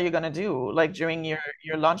 what else are you gonna do like during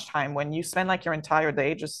your lunchtime when you spend like your entire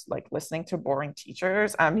day just like listening to boring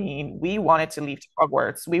teachers? I mean, we wanted to leave to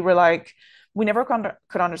Hogwarts. We were like, we never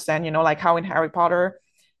could understand, like how in Harry Potter,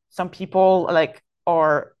 some people like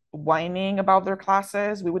are whining about their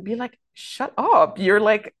classes. We would be like, shut up! You're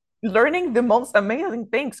like learning the most amazing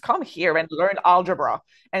things. Come here and learn algebra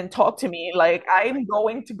and talk to me. Like I'm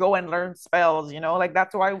going to go and learn spells. Like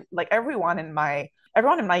that's why like everyone in my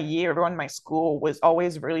school was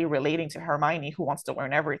always really relating to Hermione, who wants to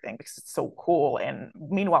learn everything because it's so cool. And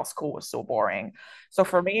meanwhile, school was so boring. So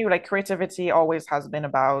for me, like creativity always has been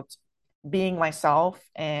about being myself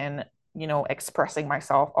and expressing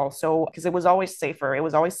myself also because it was always safer. It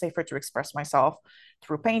was always safer to express myself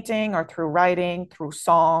through painting or through writing, through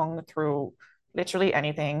song, through literally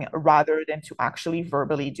anything rather than to actually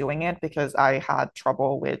verbally doing it because I had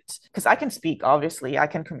trouble with because I can speak, obviously, I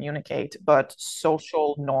can communicate, but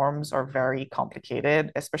social norms are very complicated,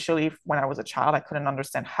 especially when I was a child. I couldn't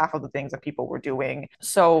understand half of the things that people were doing.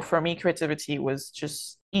 So for me, creativity was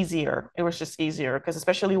just easier. It was just easier because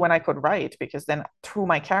especially when I could write, because then through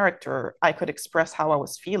my character, I could express how I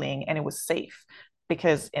was feeling and it was safe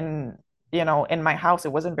because in my house,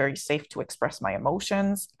 it wasn't very safe to express my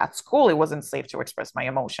emotions. At school, it wasn't safe to express my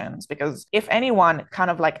emotions because if anyone kind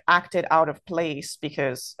of like acted out of place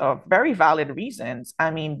because of very valid reasons,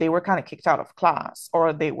 I mean, they were kind of kicked out of class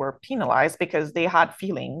or they were penalized because they had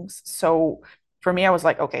feelings. So for me, I was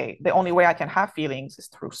like, okay, the only way I can have feelings is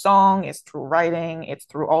through song, is through writing, it's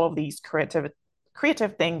through all of these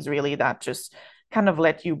creative things really that just kind of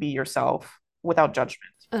let you be yourself. without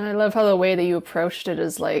judgment. And I love how the way that you approached it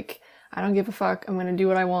is like, I don't give a fuck. I'm going to do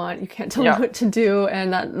what I want. You can't tell me Yeah. what to do.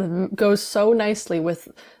 And that goes so nicely with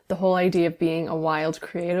the whole idea of being a wild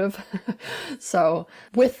creative. So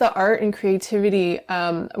with the art and creativity,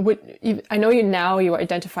 I know you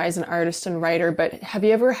identify as an artist and writer, but have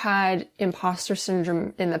you ever had imposter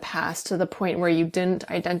syndrome in the past to the point where you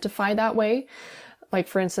didn't identify that way? Like,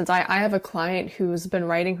 for instance, I have a client who's been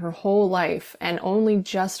writing her whole life and only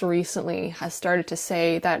just recently has started to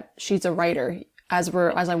say that she's a writer as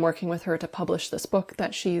I'm working with her to publish this book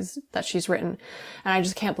that she's written. And I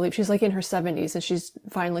just can't believe she's like in her 70s and she's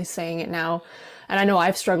finally saying it now. And I know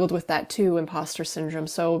I've struggled with that too, imposter syndrome.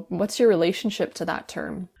 So what's your relationship to that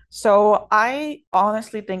term? So I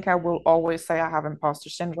honestly think I will always say I have imposter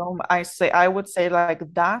syndrome. I would say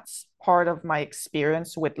like that's part of my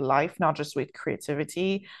experience with life, not just with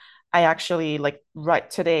creativity. I actually like right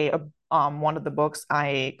today, one of the books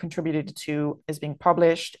I contributed to is being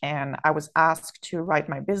published, and I was asked to write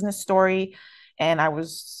my business story, and I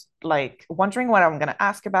was like wondering what I'm gonna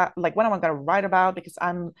ask about, like what I'm gonna write about, because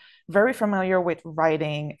I'm very familiar with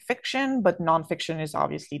writing fiction, but nonfiction is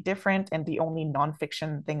obviously different. And the only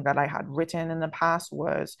nonfiction thing that I had written in the past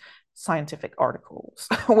was scientific articles,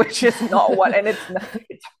 which is not what, and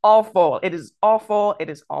it's awful. It is awful. It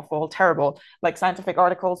is awful, terrible. Like scientific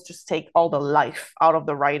articles just take all the life out of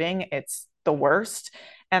the writing. It's the worst.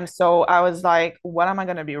 And so I was like, what am I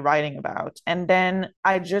going to be writing about? And then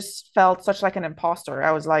I just felt such like an imposter.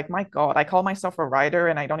 I was like, my God, I call myself a writer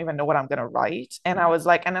and I don't even know what I'm going to write. And I was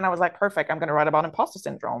like, and then I was like, perfect, I'm going to write about imposter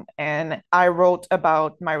syndrome. And I wrote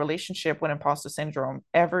about my relationship with imposter syndrome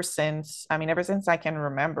ever since I can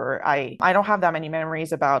remember. I don't have that many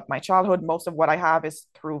memories about my childhood. Most of what I have is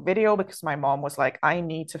through video because my mom was like, I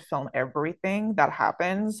need to film everything that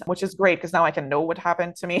happens, which is great because now I can know what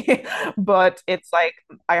happened to me. But it's like,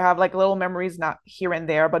 I have like little memories, not here and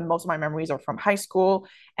there, but most of my memories are from high school.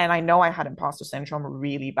 And I know I had imposter syndrome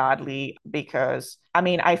really badly because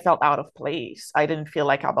I felt out of place. I didn't feel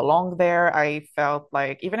like I belonged there. I felt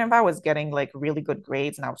like even if I was getting like really good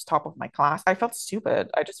grades and I was top of my class, I felt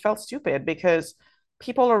stupid. I just felt stupid because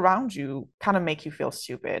people around you kind of make you feel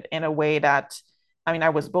stupid in a way that, I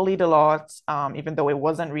was bullied a lot, even though it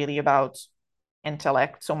wasn't really about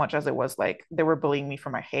intellect so much as it was like they were bullying me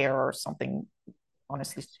for my hair or something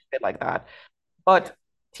honestly stupid like that. But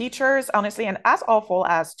teachers, honestly, and as awful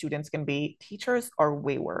as students can be, teachers are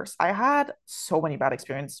way worse. I had so many bad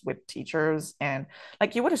experience with teachers, and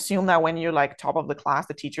like you would assume that when you're like top of the class,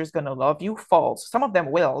 the teacher's gonna love you. False. Some of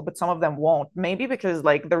them will, but some of them won't. Maybe because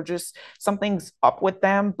like they're just something's up with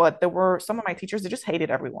them. But there were some of my teachers, they just hated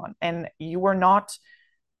everyone, and you were not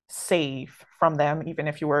safe from them, even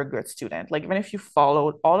if you were a good student. Like even if you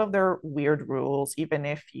followed all of their weird rules, even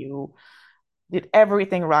if you did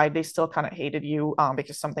everything right, they still kind of hated you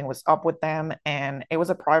because something was up with them. And it was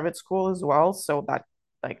a private school as well. So that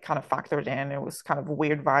like kind of factored in. It was kind of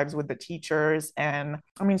weird vibes with the teachers. And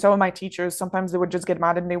some of my teachers, sometimes they would just get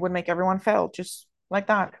mad and they would make everyone fail just like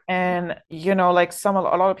that. And, like a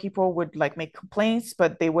lot of people would like make complaints,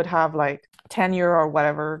 but they would have like tenure or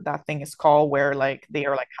whatever that thing is called, where like they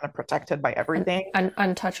are like kind of protected by everything.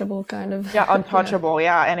 Untouchable kind of. Yeah, Yeah. untouchable.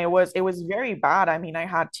 Yeah. And it was very bad. I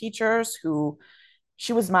had teachers who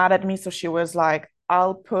she was mad at me. So she was like,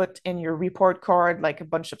 I'll put in your report card like a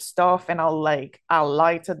bunch of stuff and I'll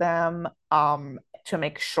lie to them to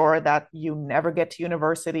make sure that you never get to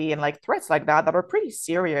university, and like threats like that are pretty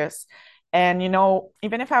serious. And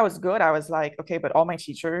even if I was good, I was like, okay, but all my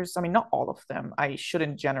teachers, not all of them, I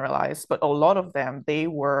shouldn't generalize, but a lot of them, they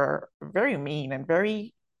were very mean and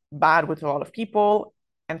very bad with a lot of people.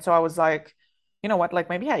 And so I was like, you know what, like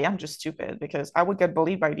maybe I am just stupid because I would get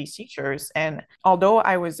bullied by these teachers. And although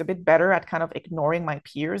I was a bit better at kind of ignoring my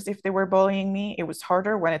peers if they were bullying me, it was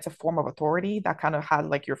harder when it's a form of authority that kind of had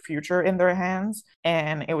like your future in their hands.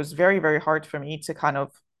 And it was very, very hard for me to kind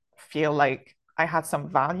of feel like I had some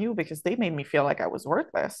value because they made me feel like I was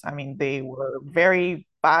worthless. They were very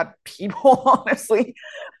bad people, honestly.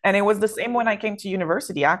 And it was the same when I came to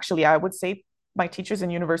university. Actually, I would say my teachers in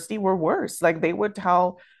university were worse. Like they would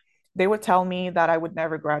tell me that I would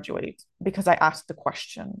never graduate because I asked the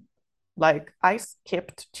question. Like I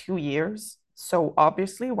skipped 2 years. So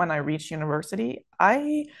obviously, when I reached university,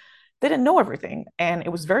 I didn't know everything. And it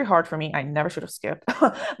was very hard for me. I never should have skipped.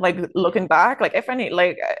 Like looking back, like if any,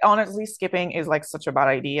 like honestly, skipping is like such a bad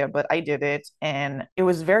idea, but I did it. And it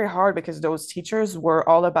was very hard because those teachers were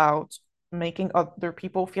all about making other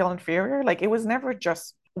people feel inferior. Like it was never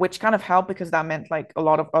just, which kind of helped because that meant like a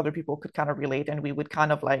lot of other people could kind of relate and we would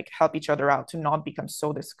kind of like help each other out to not become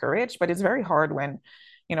so discouraged. But it's very hard when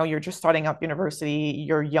you're just starting up university,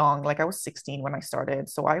 you're young. Like I was 16 when I started.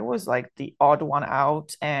 So I was like the odd one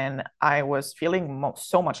out and I was feeling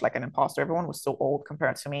so much like an imposter. Everyone was so old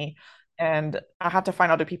compared to me. And I had to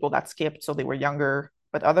find other people that skipped so they were younger.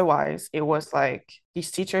 But otherwise, it was like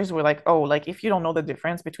these teachers were like, oh, like if you don't know the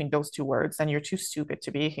difference between those two words, then you're too stupid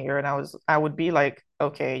to be here. And I would be like,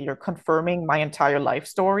 okay, you're confirming my entire life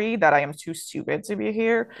story that I am too stupid to be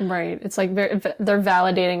here. Right. It's like they're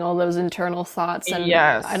validating all those internal thoughts. And I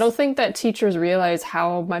don't Yes. think that teachers realize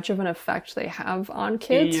how much of an effect they have on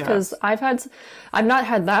kids. Because Yes. I've not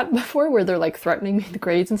had that before where they're like threatening me with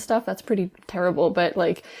grades and stuff. That's pretty terrible. But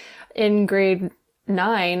like in grade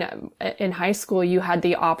 9 in high school, you had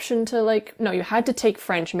the option to like, no, you had to take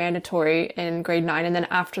French mandatory in grade 9. And then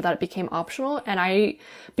after that, it became optional. And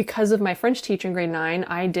because of my French teacher in grade 9,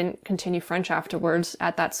 I didn't continue French afterwards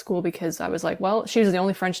at that school because I was like, well, she was the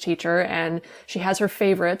only French teacher and she has her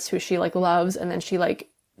favorites who she like loves. And then she like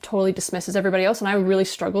totally dismisses everybody else. And I really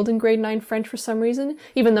struggled in grade 9 French for some reason,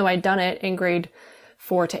 even though I'd done it in grade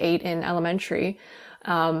 4 to 8 in elementary,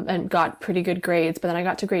 and got pretty good grades. But then I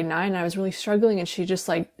got to grade 9 and I was really struggling and she just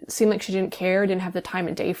like seemed like she didn't care, didn't have the time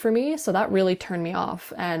of day for me. So that really turned me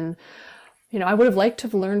off. And, I would have liked to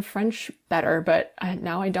have learned French better, but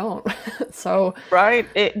now I don't. So, Right.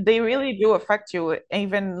 They really do affect you,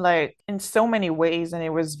 even like in so many ways. And it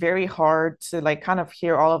was very hard to like kind of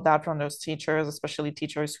hear all of that from those teachers, especially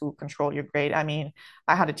teachers who control your grade. I mean,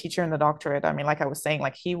 I had a teacher in the doctorate. I mean, like I was saying,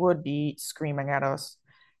 like he would be screaming at us.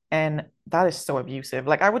 And that is so abusive.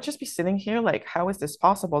 Like I would just be sitting here, like, how is this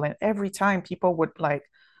possible? And every time people would like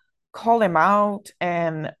call him out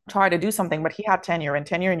and try to do something, but he had tenure, and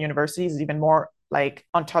tenure in university is even more like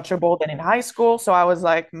untouchable than in high school. So I was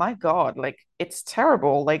like, my God, like it's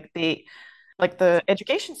terrible. Like the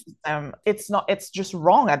education system, it's just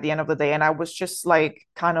wrong at the end of the day. And I was just like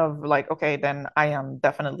kind of like, okay, then I am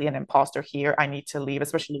definitely an imposter here. I need to leave,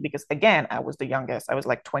 especially because again, I was the youngest. I was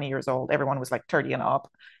like 20 years old. Everyone was like 30 and up.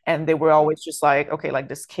 And they were always just like, okay, like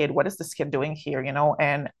this kid, what is this kid doing here?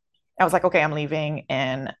 And I was like, okay, I'm leaving.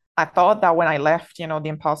 And I thought that when I left, the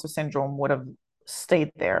imposter syndrome would have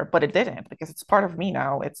stayed there, but it didn't because it's part of me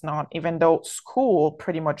now. It's not, even though school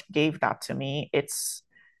pretty much gave that to me, it's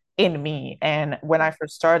in me. And when I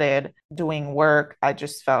first started doing work, I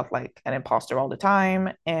just felt like an imposter all the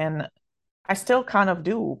time. And I still kind of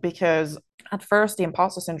do because at first the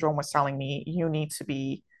imposter syndrome was telling me you need to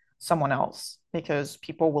be someone else because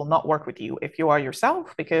people will not work with you if you are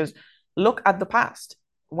yourself. Because look at the past.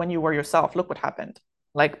 When you were yourself, look what happened.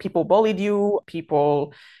 Like people bullied you,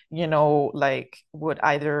 people, like would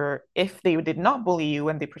either, if they did not bully you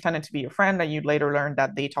and they pretended to be your friend, and you'd later learn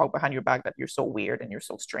that they talk behind your back that you're so weird and you're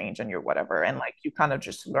so strange and you're whatever. And like you kind of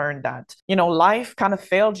just learn that, life kind of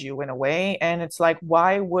failed you in a way. And it's like,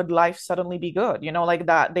 why would life suddenly be good? Like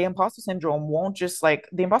that, the imposter syndrome won't just like,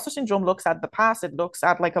 the imposter syndrome looks at the past, it looks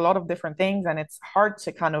at like a lot of different things, and it's hard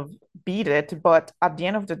to kind of beat it. But at the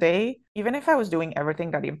end of the day, even if I was doing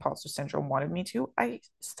everything that the imposter syndrome wanted me to, I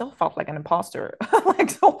still felt like an imposter. Like,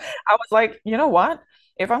 so I was like, you know what?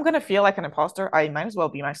 If I'm gonna feel like an imposter, I might as well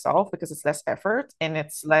be myself because it's less effort and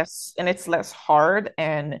it's less hard.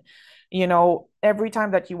 And every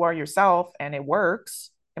time that you are yourself and it works,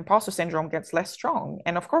 imposter syndrome gets less strong.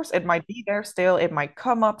 And of course, it might be there still, it might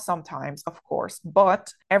come up sometimes, of course,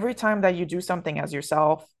 but every time that you do something as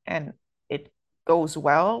yourself and it goes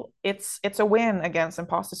well, it's a win against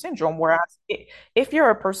imposter syndrome. Whereas if you're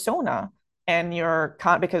a persona and you're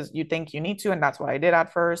because you think you need to, and that's what I did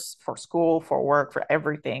at first for school, for work, for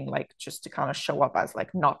everything, like just to kind of show up as like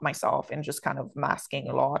not myself and just kind of masking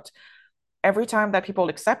a lot. Every time that people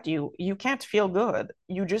accept you, you can't feel good.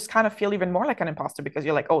 You just kind of feel even more like an imposter because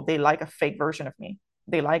you're like, oh, they like a fake version of me.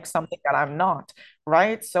 They like something that I'm not,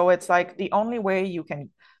 right? So it's like the only way you can,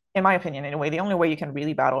 in my opinion, anyway, the only way you can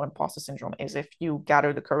really battle imposter syndrome is if you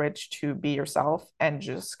gather the courage to be yourself and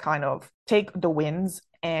just kind of take the wins,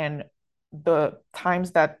 and the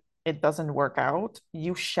times that it doesn't work out,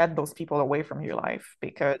 you shed those people away from your life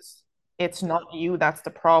because it's not you that's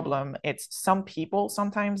the problem. It's some people,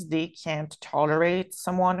 sometimes they can't tolerate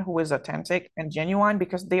someone who is authentic and genuine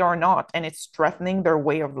because they are not, and it's threatening their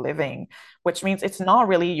way of living, which means it's not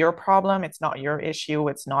really your problem. It's not your issue.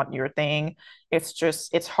 It's not your thing. It's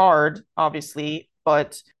just, it's hard, obviously,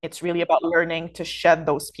 but it's really about learning to shed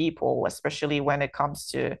those people, especially when it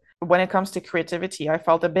comes to creativity. I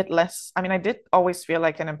felt a bit less. I mean, I did always feel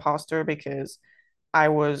like an imposter because I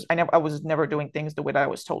was never doing things the way that I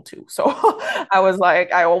was told to. So I was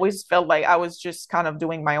like, I always felt like I was just kind of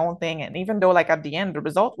doing my own thing. And even though like at the end the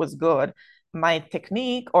result was good, my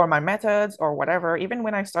technique or my methods or whatever, even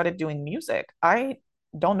when I started doing music, I didn't feel like I was doing anything. I was just kind of doing my own thing. And even though like at the end the result was good, my technique or my methods or whatever, even when I started doing music, I didn't feel like I was doing anything. I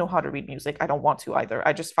don't know how to read music. I don't want to either.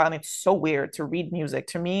 I just find it so weird to read music.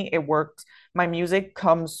 To me, it works. My music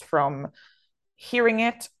comes from hearing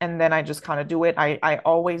it and then I just kind of do it. I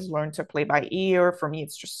always learn to play by ear. For me,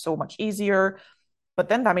 it's just so much easier. But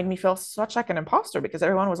then that made me feel such like an imposter because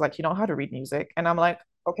everyone was like, you know how to read music. And I'm like,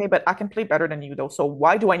 okay, but I can play better than you though. So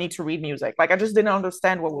why do I need to read music? Like I just didn't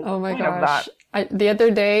understand what was Oh the my point of that. gosh. The other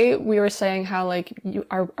day we were saying how like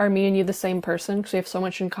are me and you the same person because we have so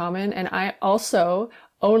much in common. And I also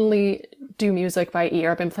only do music by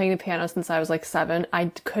ear. I've been playing the piano since I was like 7. I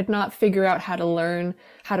could not figure out how to learn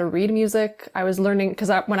how to read music. I was learning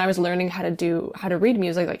because when I was learning how to read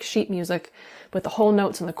music, like sheet music with the whole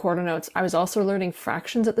notes and the quarter notes, I was also learning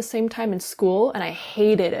fractions at the same time in school and I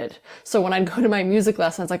hated it. So when I'd go to my music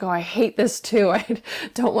lessons, like, oh, I hate this too. I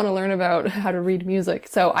don't want to learn about how to read music.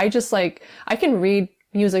 So I just like, I can read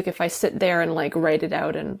music if I sit there and like write it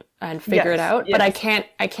out and figure it Yes, out. But yes.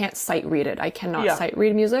 I can't sight read it. I cannot Yeah, sight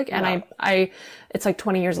read music. And yeah. it's like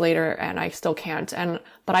 20 years later and I still can't.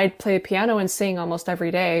 But I play the piano and sing almost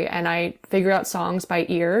every day and I figure out songs by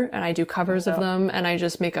ear and I do covers of Yeah. them and I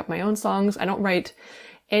just make up my own songs. I don't write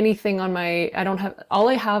anything on I don't have, all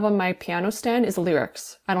I have on my piano stand is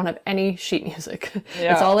lyrics. I don't have any sheet music.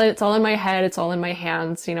 Yeah. It's all in my head. It's all in my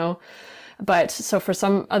hands, you know? But so for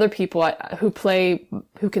some other people who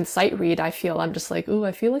can sight read, I feel I'm just like, ooh,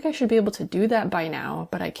 I feel like I should be able to do that by now,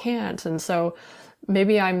 but I can't. And so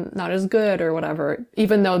maybe I'm not as good or whatever,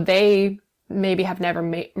 even though they maybe have never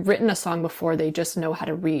written a song before. They just know how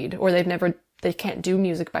to read, or they can't do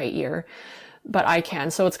music by ear, but I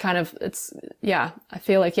can. So yeah, I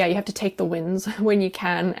feel like, yeah, you have to take the wins when you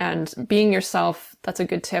can, and being yourself, that's a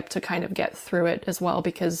good tip to kind of get through it as well,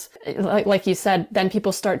 because like you said, then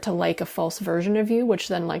people start to like a false version of you, which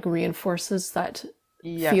then like reinforces that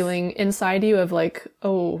Yes. feeling inside you of like,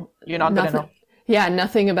 oh, You're not good nothing, enough. yeah,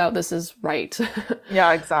 nothing about this is right.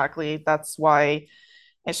 Yeah, exactly. That's why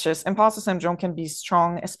it's just imposter syndrome can be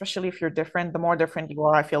strong, especially if you're different. The more different you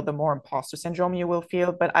are, I feel the more imposter syndrome you will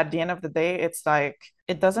feel. But at the end of the day, it's like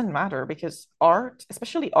it doesn't matter because art,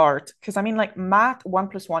 especially art, because I mean, like math, 1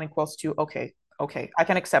 + 1 = 2. Okay, okay, I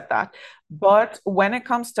can accept that. But when it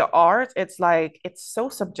comes to art, it's like it's so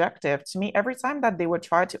subjective to me. Every time that they would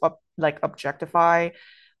try to like objectify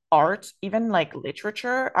art, even like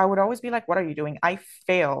literature, I would always be like, what are you doing? I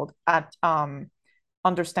failed at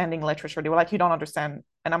understanding literature. They were like, you don't understand.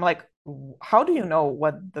 And I'm like, how do you know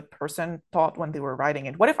what the person thought when they were writing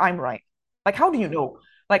it? What if I'm right? Like, how do you know?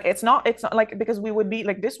 Like, it's not like, because we would be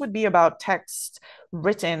like, this would be about text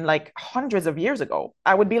written like hundreds of years ago.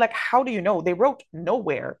 I would be like, how do you know? They wrote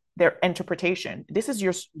nowhere their interpretation. This is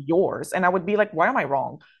yours. And I would be like, why am I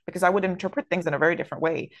wrong? Because I would interpret things in a very different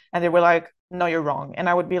way. And they were like, no, you're wrong. And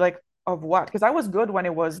I would be like, of what? Because I was good when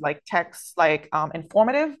it was like text, like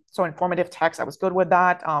informative. So informative text, I was good with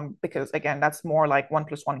that. Because again, that's more like 1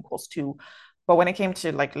 + 1 = 2. But when it came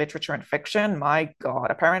to like literature and fiction, my God,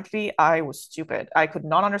 apparently I was stupid. I could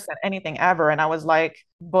not understand anything ever. And I was like,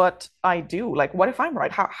 but I do. Like, what if I'm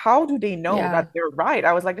right? How do they know Yeah. that they're right?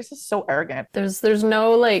 I was like, this is so arrogant. There's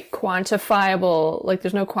no like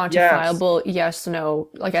there's no Yes, quantifiable yes, no,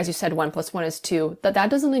 like as you said, 1 + 1 = 2. That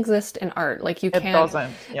doesn't exist in art. Like you it can't,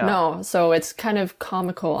 doesn't. Yeah. no. So it's kind of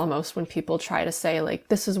comical almost when people try to say like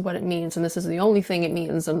this is what it means and this is the only thing it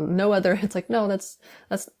means and no other. It's like, no, that's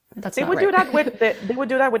that's They not would do right. that with they would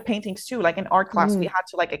do that with paintings too. Like in art class, we Mm, had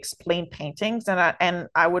to like explain paintings, and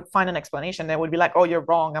I would find an explanation. They would be like, "Oh, you're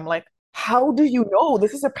wrong." I'm like, "How do you know?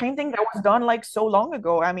 This is a painting that was done like so long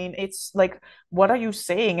ago." I mean, it's like, what are you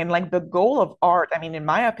saying? And like the goal of art, I mean, in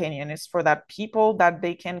my opinion, is for that people that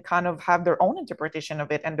they can kind of have their own interpretation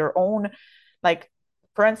of it and their own, like,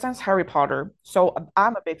 for instance, Harry Potter. So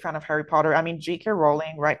I'm a big fan of Harry Potter. I mean, J.K.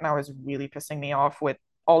 Rowling right now is really pissing me off with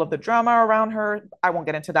all of the drama around her. I won't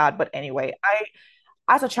get into that, but anyway, I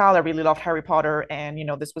as a child I really loved Harry Potter, and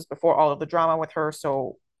this was before all of the drama with her.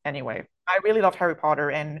 So anyway, I really loved Harry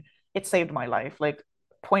Potter, and it saved my life. Like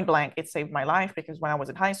point blank, it saved my life because when I was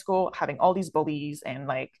in high school, having all these bullies and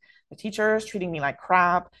like the teachers treating me like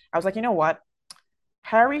crap, I was like, you know what?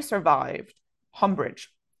 Harry survived Humbridge.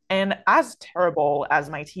 And as terrible as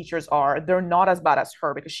my teachers are, they're not as bad as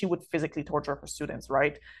her because she would physically torture her students,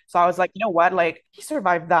 right? So I was like, you know what? Like he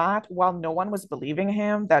survived that while no one was believing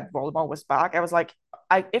him that Voldemort was back. I was like,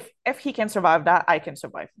 if he can survive that, I can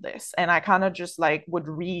survive this. And I kind of just like would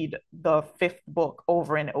read the fifth book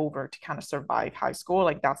over and over to kind of survive high school.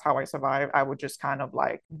 Like that's how I survived. I would just kind of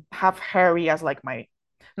like have Harry as like my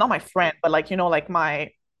not my friend, but like like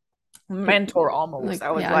my mentor almost. like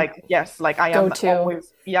I was yeah, like, yes, like I go am to.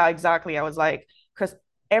 always, yeah, exactly. I was like, because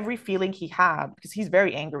every feeling he had, because he's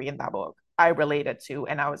very angry in that book. I related to.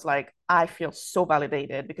 And I was like, I feel so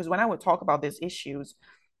validated because when I would talk about these issues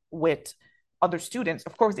with other students,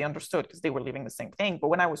 of course they understood because they were living the same thing. But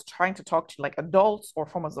when I was trying to talk to like adults or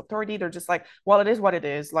forms of authority, they're just like, well, it is what it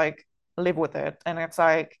is. Like, live with it. And it's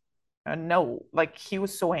like, no, like he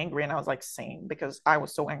was so angry. And I was like, same, because I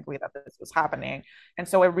was so angry that this was happening. And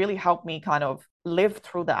so it really helped me kind of live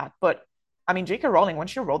through that. But I mean, J.K. Rowling, when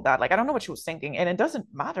she wrote that, like, I don't know what she was thinking. And it doesn't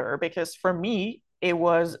matter because for me, it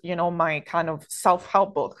was, my kind of self-help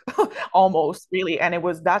book almost really. And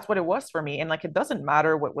that's what it was for me. And like, it doesn't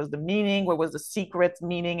matter what was the meaning, what was the secret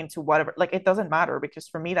meaning into whatever, like, it doesn't matter because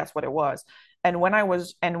for me, that's what it was. And when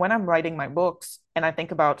I'm writing my books and I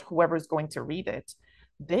think about whoever's going to read it,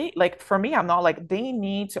 they like for me, I'm not like they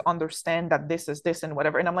need to understand that this is this and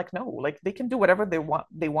whatever. And I'm like, no, like they can do whatever they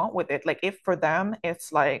want with it. Like if for them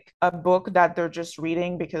it's like a book that they're just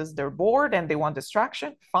reading because they're bored and they want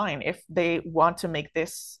distraction, fine. If they want to make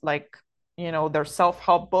this like their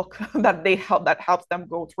self-help book that helps them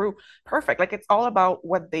go through, perfect. Like it's all about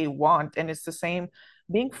what they want. And it's the same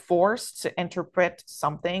being forced to interpret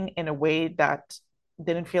something in a way that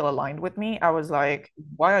didn't feel aligned with me. I was like,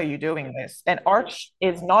 why are you doing this? And art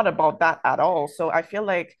is not about that at all. So I feel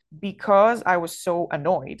like because I was so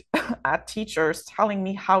annoyed at teachers telling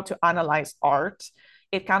me how to analyze art,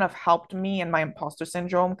 it kind of helped me in my imposter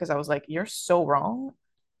syndrome because I was like, you're so wrong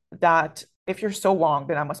that if you're so wrong,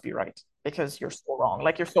 then I must be right because you're so wrong.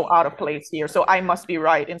 Like you're so out of place here. So I must be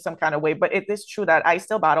right in some kind of way. But it is true that I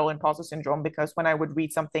still battle imposter syndrome because when I would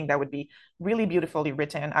read something that would be really beautifully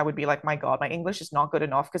written, I would be like, my God, my English is not good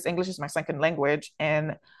enough because English is my second language.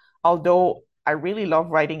 And although I really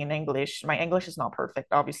love writing in English, my English is not perfect.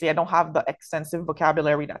 Obviously, I don't have the extensive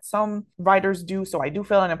vocabulary that some writers do. So I do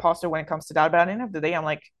feel an imposter when it comes to that. But at the end of the day, I'm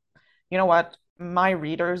like, you know what? My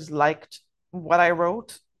readers liked what I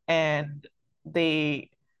wrote and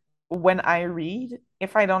they when I read,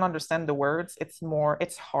 if I don't understand the words,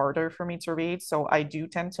 it's harder for me to read. So I do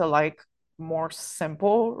tend to like more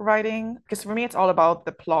simple writing because for me it's all about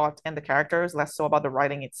the plot and the characters, less so about the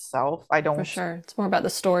writing itself. I For don't sure. It's more about the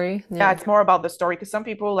story. Yeah, Yeah. it's more about the story because some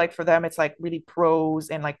people like for them it's like really prose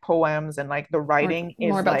and like poems and like the writing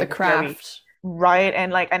More is about the like very craft. right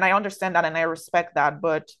and I understand that and I respect that,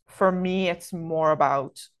 but for me it's more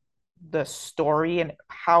about the story and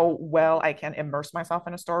how well I can immerse myself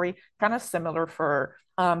in a story. Kind of similar for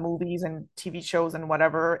movies and TV shows and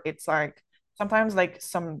whatever. It's like sometimes like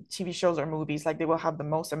some TV shows or movies, like they will have the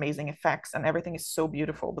most amazing effects and everything is so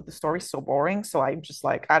beautiful, but the story's so boring. So I'm just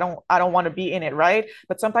like, I don't want to be in it, right?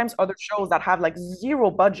 But sometimes other shows that have like zero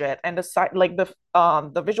budget and the side like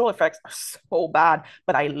the visual effects are so bad,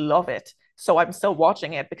 but I love it. So I'm still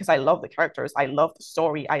watching it because I love the characters, I love the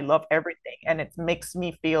story, I love everything. And it makes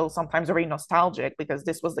me feel sometimes very nostalgic because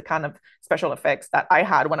this was the kind of special effects that I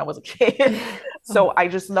had when I was a kid. Oh, So I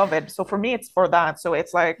just love it. So for me, it's for that. So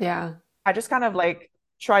it's like, yeah. I just kind of like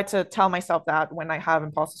try to tell myself that when I have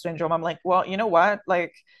imposter syndrome, I'm like, well, you know what?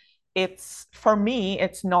 Like, it's for me,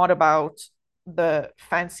 it's not about the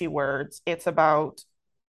fancy words. It's about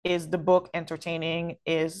is the book entertaining?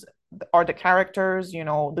 Are the characters,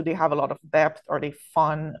 do they have a lot of depth? Are they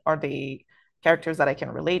fun? Are they characters that I can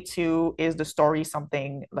relate to? Is the story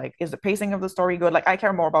something like is the pacing of the story good? Like I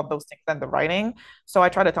care more about those things than the writing. So I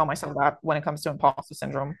try to tell myself that when it comes to imposter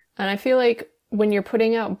syndrome. And I feel like when you're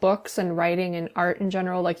putting out books and writing and art in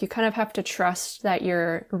general, like you kind of have to trust that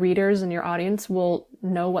your readers and your audience will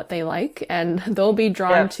know what they like and they'll be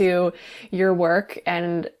drawn Yes. to your work.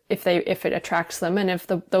 And if it attracts them, and if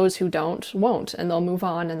those who don't won't, and they'll move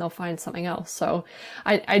on and they'll find something else. So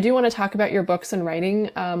I do want to talk about your books and writing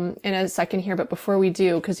in a second here, but before we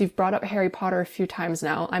do, because you've brought up Harry Potter a few times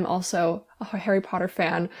now, I'm also a Harry Potter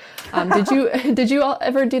fan. Did you all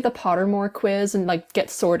ever do the Pottermore quiz and like get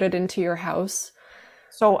sorted into your house?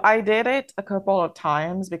 So I did it a couple of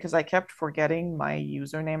times because I kept forgetting my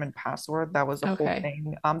username and password. That was a whole Okay.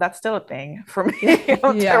 thing. That's still a thing for me.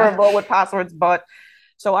 I'm Yeah. terrible with passwords, but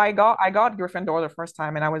so I got Gryffindor the first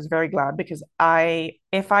time and I was very glad because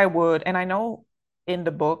if I would, and I know in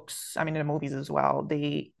the books, I mean in the movies as well,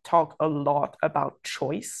 they talk a lot about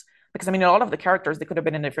choice. Because I mean, a lot of the characters they could have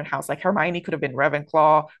been in a different house. Like Hermione could have been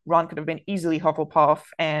Ravenclaw, Ron could have been easily Hufflepuff,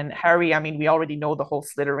 and Harry. I mean, we already know the whole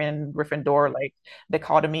Slytherin, Gryffindor like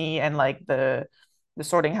dichotomy, and like the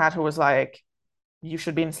Sorting Hat who was like, "You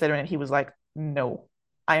should be in Slytherin," and he was like, "No,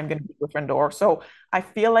 I am going to be Gryffindor." So I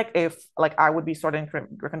feel like if like I would be sorted in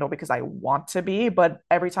Gryffindor because I want to be, but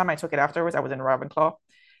every time I took it afterwards, I was in Ravenclaw,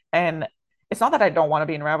 and it's not that I don't want to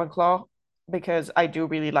be in Ravenclaw because I do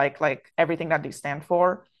really like everything that they stand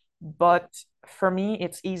for, but for me,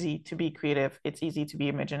 it's easy to be creative. It's easy to be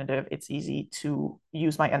imaginative. It's easy to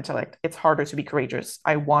use my intellect. It's harder to be courageous.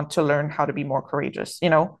 I want to learn how to be more courageous, you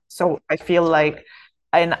know? So I feel like,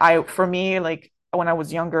 for me, like when I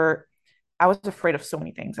was younger, I was afraid of so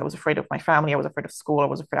many things. I was afraid of my family. I was afraid of school.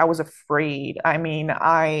 I was afraid. I mean,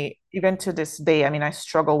 even to this day, I mean, I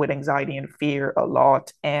struggle with anxiety and fear a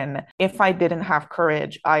lot. And if I didn't have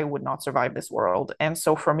courage, I would not survive this world. And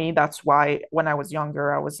so for me, that's why when I was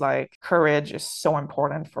younger, I was like, courage is so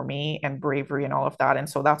important for me and bravery and all of that. And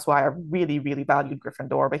so that's why I really, really valued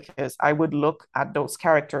Gryffindor because I would look at those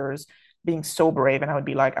characters being so brave and I would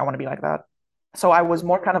be like, I want to be like that. So I was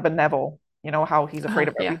more kind of a Neville, you know, how he's afraid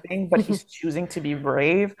of Yeah. everything, but he's choosing to be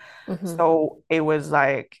brave. Hmm. So it was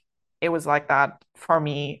like that for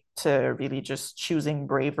me to really just choosing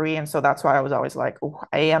bravery. And so that's why I was always like, oh,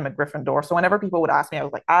 I am a Gryffindor. So whenever people would ask me, I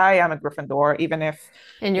was like, I am a Gryffindor, even if,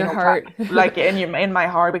 In you your know, heart. like in my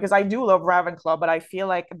heart, because I do love Ravenclaw, but I feel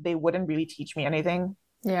like they wouldn't really teach me anything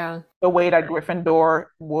Yeah. the way that Gryffindor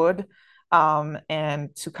would.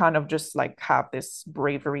 And to kind of just like have this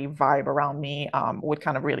bravery vibe around me would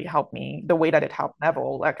kind of really help me the way that it helped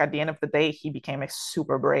Neville. Like at the end of the day, he became a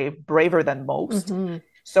super brave, braver than most. Hmm.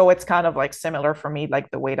 So it's kind of like similar for me,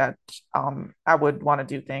 like the way that I would want to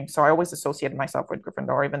do things. So I always associated myself with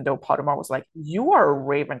Gryffindor, even though Pottermore was like, "You are a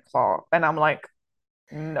Ravenclaw," and I'm like,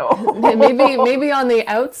 "No." Maybe on the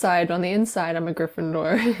outside, on the inside, I'm a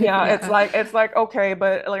Gryffindor. Yeah, Yeah. it's like okay,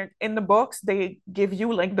 but like in the books they give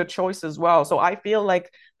you like the choice as well. So I feel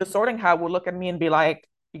like the Sorting Hat would look at me and be like,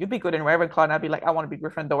 "You could be good in Ravenclaw," and I'd be like, "I want to be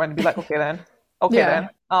Gryffindor," and be like, "Okay then, okay then."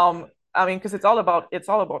 Yeah. I mean, because it's all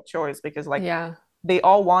about choice. Because like Yeah. they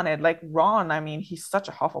all wanted like Ron. I mean, he's such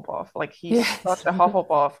a Hufflepuff. Like he's such Yes. a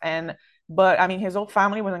Hufflepuff, and but I mean, his whole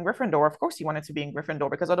family was in Gryffindor. Of course, he wanted to be in Gryffindor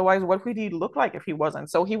because otherwise, what would he look like if he wasn't?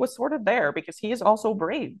 So he was sort of there because he is also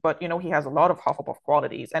brave, but you know, he has a lot of Hufflepuff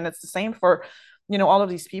qualities, and it's the same for you know all of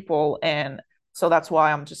these people. And so that's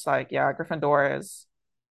why I'm just like, yeah, Gryffindor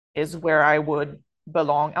is where I would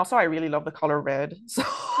belong. Also, I really love the color red. So,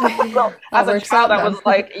 so That as a works child, out I then. was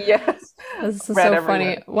like, yes, This is red so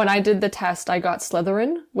funny. everywhere. When I did the test, I got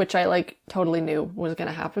Slytherin, which I like totally knew was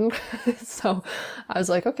gonna happen. So I was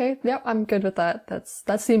like, okay, yep, I'm good with that.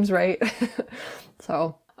 That seems right.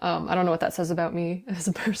 So I don't know what that says about me as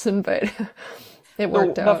a person, but it So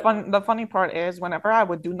worked out. the funny part is whenever I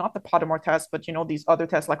would do not the Pottermore test, but you know these other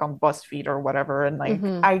tests like on BuzzFeed or whatever, and like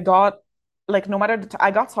Hmm. I got like no matter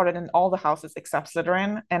I got started in all the houses except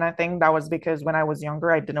Slytherin, and I think that was because when I was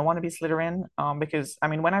younger I didn't want to be Slytherin, because I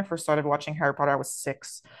mean when I first started watching Harry Potter I was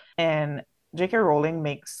 6, and J.K. Rowling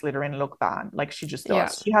makes Slytherin look bad, like she just Yeah.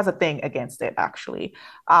 does. She has a thing against it actually.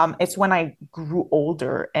 It's when I grew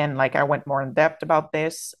older and like I went more in depth about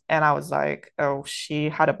this, and I was like, oh, she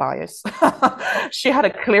had a bias. She had a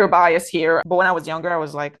clear bias here. But when I was younger, I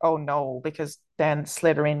was like, oh no, because then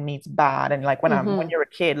Slytherin means bad. And like when Hmm. you're a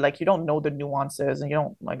kid, like you don't know the nuances and you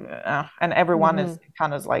don't like and everyone Hmm. is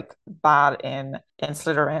kind of like bad in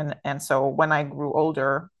Slytherin. And so when I grew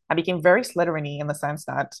older, I became very Slytherin-y in the sense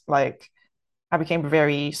that like I became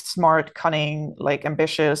very smart, cunning, like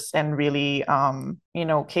ambitious, and really, you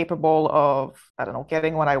know, capable of, I don't know,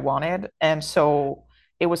 getting what I wanted. And so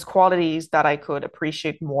it was qualities that I could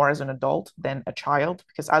appreciate more as an adult than a child.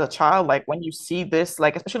 Because as a child, like when you see this,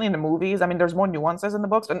 like especially in the movies, I mean, there's more nuances in the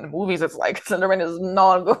books, but in the movies, it's like Slytherin is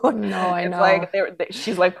not good. No, I It's know. like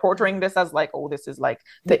she's like portraying this as like, oh, this is like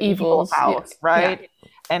The the evil evils. Yeah. house, Yeah. right?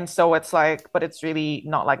 And so it's like, but it's really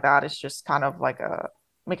not like that. It's just kind of like a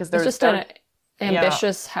because It's just there's an yeah.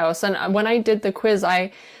 ambitious house. And when I did the quiz,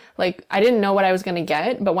 I didn't know what I was gonna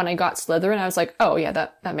get, but when I got Slytherin, I was like, oh yeah,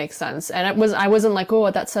 that makes sense. And I wasn't like, oh,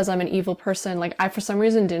 that says I'm an evil person. Like I for some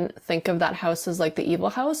reason didn't think of that house as like the evil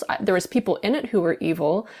house. There was people in it who were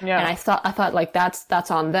evil, and Yeah. I thought like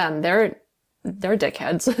that's on them. They're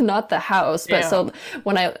dickheads, not the house. But Yeah. so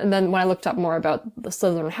and then when I looked up more about the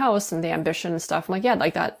Slytherin house and the ambition and stuff, I'm like, yeah,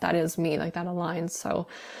 like that is me, like that aligns. So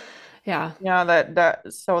yeah, Yeah,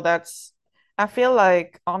 that's I feel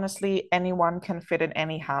like honestly anyone can fit in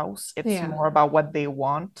any house. It's yeah. more about what they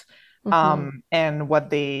want Hmm. and what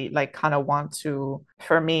they like kind of want to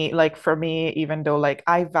for me even though like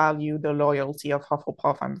I value the loyalty of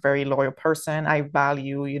Hufflepuff, I'm a very loyal person. I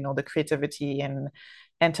value, you know, the creativity and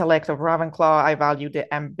intellect of Ravenclaw. I value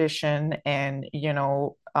the ambition and, you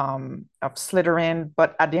know, of Slytherin.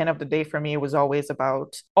 But at the end of the day, for me, it was always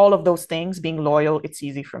about all of those things being loyal. It's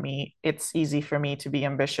easy for me. It's easy for me to be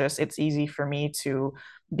ambitious. It's easy for me to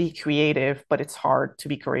be creative, but it's hard to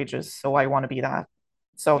be courageous. So I want to be that.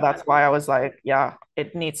 So that's why I was like, yeah,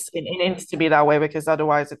 it needs to be that way because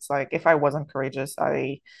otherwise it's like if I wasn't courageous,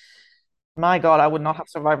 I My God, I would not have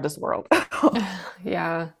survived this world.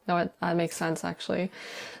 Yeah, no, that makes sense actually.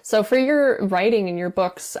 So for your writing and your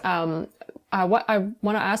books, what I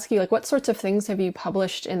want to ask you, like, what sorts of things have you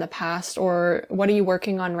published in the past, or what are you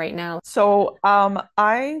working on right now? So,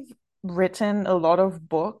 I've written a lot of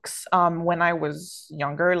books when I was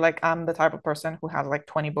younger. Like, I'm the type of person who has like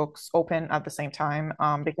 20 books open at the same time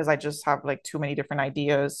because I just have like too many different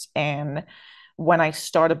ideas. And when I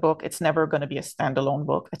start a book, it's never going to be a standalone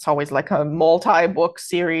book. It's always like a multi-book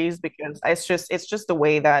series because it's just the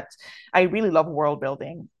way that I really love world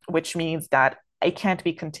building, which means that it can't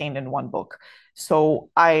be contained in one book. So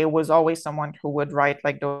I was always someone who would write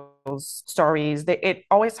like those stories. It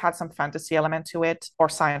always had some fantasy element to it or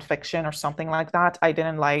science fiction or something like that. I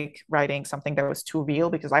didn't like writing something that was too real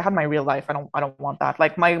because I had my real life. I don't want that.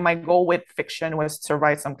 Like my goal with fiction was to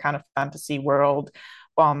write some kind of fantasy world.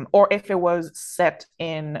 Or if it was set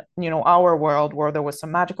in, our world where there was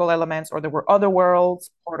some magical elements or there were other worlds,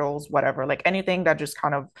 portals, whatever, like anything that just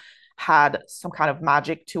kind of had some kind of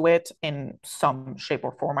magic to it in some shape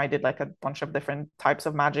or form. I did like a bunch of different types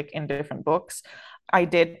of magic in different books. I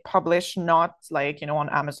did publish not like, on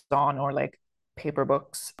Amazon or like paper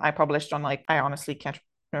books. I published on like, I honestly can't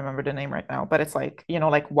remember the name right now, but it's like,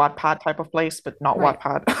 like Wattpad type of place, but not Right.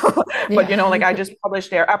 Wattpad. But, Yeah. like I just published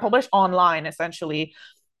there. I published online essentially.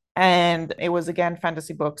 And it was again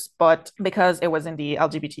fantasy books, but because it was in the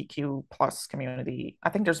LGBTQ plus community, I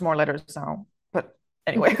think there's more letters now. But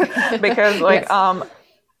anyway, because like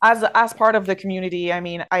Yes. as part of the community, I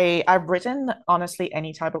mean, I've written honestly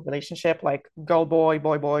any type of relationship, like girl boy,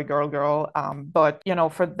 boy boy, girl girl. But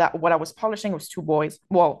for that, what I was publishing was two boys,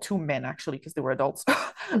 well, two men actually, because they were adults.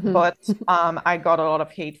 Hmm. But I got a lot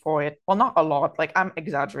of hate for it. Well, not a lot, like I'm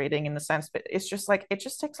exaggerating in the sense, but it's just like it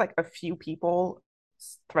just takes like a few people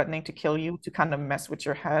threatening to kill you to kind of mess with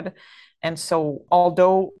your head. And so,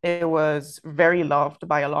 although it was very loved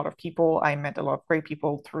by a lot of people, I met a lot of great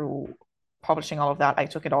people through publishing all of that. I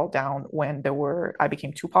took it all down when I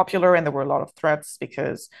became too popular and there were a lot of threats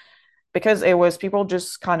because it was people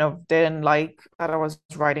just kind of didn't like that I was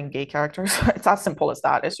writing gay characters. It's as simple as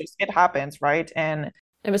that. It's just it happens, right? And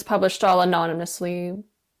It was published all anonymously,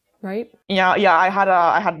 right? yeah, yeah, I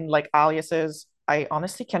had like aliases. I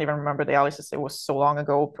honestly can't even remember the aliases. It was so long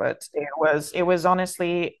ago, but it was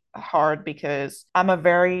honestly hard because I'm a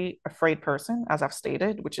very afraid person, as I've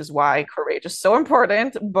stated, which is why courage is so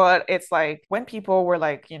important. But it's like when people were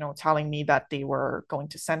like, telling me that they were going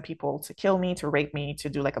to send people to kill me, to rape me, to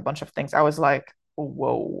do like a bunch of things, I was like,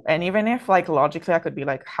 whoa. And even if like logically I could be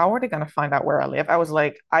like, how are they gonna find out where I live? I was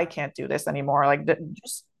like, I can't do this anymore. Like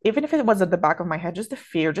just even if it was at the back of my head, just the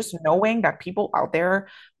fear, just knowing that people out there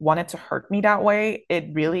wanted to hurt me that way, it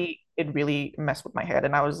really messed with my head.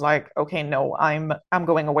 And I was like, okay, no, I'm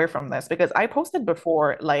going away from this because I posted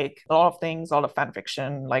before like a lot of things, all of fan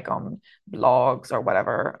fiction, like on blogs or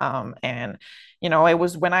whatever. And it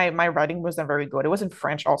was when my writing wasn't very good. It was in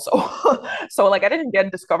French also. So like I didn't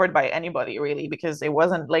get discovered by anybody really because it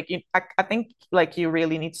wasn't like I think like you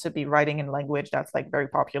really need to be writing in language that's like very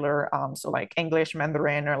popular. So like English,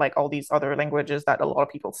 Mandarin, or like all these other languages that a lot of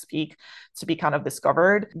people speak to be kind of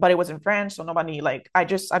discovered. But it was in French, so nobody like I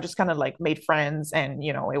just kind of like made friends and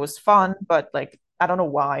it was fun, but like I don't know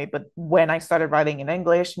why, but when I started writing in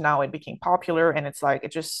English, now it became popular and it's like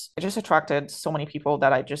it just attracted so many people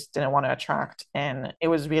that I just didn't want to attract. And it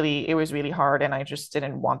was really hard and I just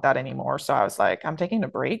didn't want that anymore. So I was like, I'm taking a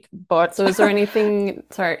break. But So is there anything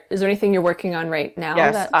you're working on right now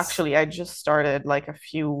yes, that's actually I just started like a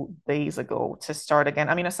few days ago to start again.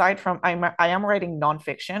 I mean, aside from I am writing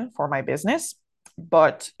nonfiction for my business.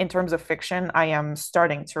 But in terms of fiction, I am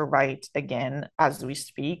starting to write again as we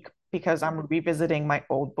speak because I'm revisiting my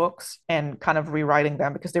old books and kind of rewriting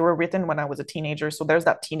them because they were written when I was a teenager. So there's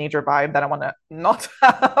that teenager vibe that I want to not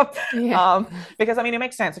have. yeah. Because I mean, it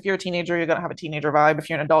makes sense. If you're a teenager, you're going to have a teenager vibe. If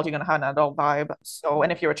you're an adult, you're going to have an adult vibe. So,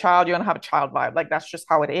 and if you're a child, you're going to have a child vibe. Like that's just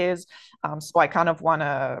how it is. So I kind of want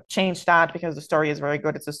to change that because the story is very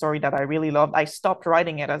good. It's a story that I really loved. I stopped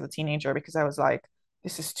writing it as a teenager because I was like,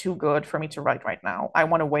 this is too good for me to write right now. I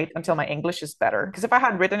want to wait until my English is better. Because if I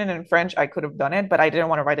had written it in French, I could have done it, but I didn't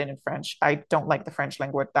want to write it in French. I don't like the French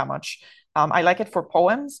language that much. I like it for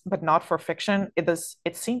poems, but not for fiction. It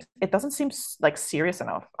doesn't seem like serious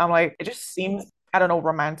enough. I'm like, it just seems I don't know,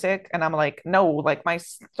 romantic. And I'm like, no, like my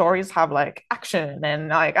stories have like action and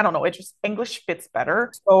like, I don't know, it just English fits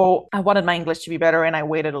better. So I wanted my English to be better. And I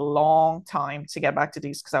waited a long time to get back to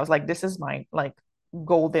these because I was like, this is my like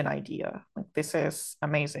golden idea. Like this is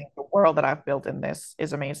amazing. The world that I've built in this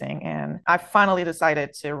is amazing. And I finally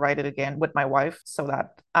decided to write it again with my wife so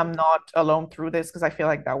that I'm not alone through this because I feel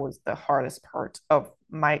like that was the hardest part of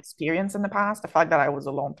my experience in the past, the fact that I was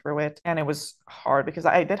alone through it. And it was hard because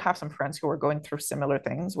I did have some friends who were going through similar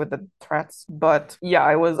things with the threats. But yeah,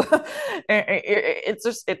 I was, it's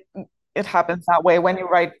just, it happens that way when you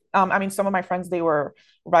write. I mean, some of my friends, they were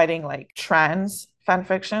writing like trans fan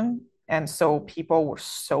fiction. And so people were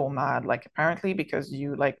so mad, like apparently because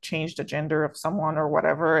you like changed the gender of someone or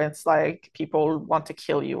whatever, it's like people want to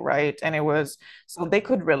kill you, right? And it was so they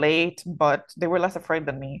could relate, but they were less afraid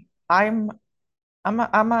than me. I'm a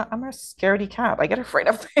scaredy cat. I get afraid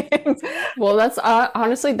of things. Well, that's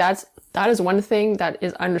honestly that is one thing that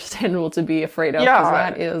is understandable to be afraid of because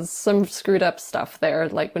Yeah, that is some screwed up stuff there.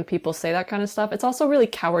 Like when people say that kind of stuff, it's also really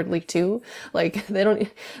cowardly too. Like they don't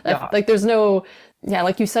yeah. like there's no yeah,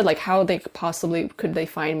 like you said, like how they possibly could they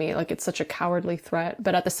find me? Like it's such a cowardly threat,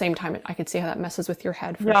 but at the same time, I can see how that messes with your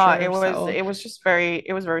head for Yeah, sure. So it was just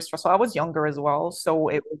it was very stressful. I was younger as well,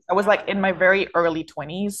 so I was like in my very early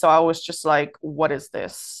 20s, so I was just like, what is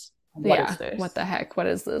this? What is yeah, this? what the heck? What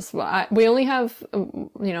is this? Well, we only have,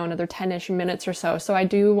 another 10-ish minutes or so. So I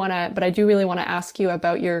do want to, but I do really want to ask you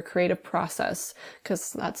about your creative process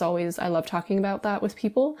because that's always, I love talking about that with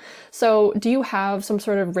people. So do you have some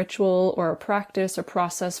sort of ritual or a practice or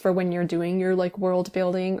process for when you're doing your like world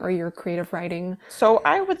building or your creative writing, So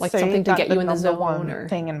I would like say something to that get the you in the number zone one or?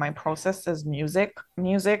 thing in my process is music.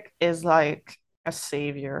 Music is like a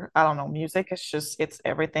savior. I don't know. Music is just, it's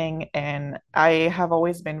everything. And I have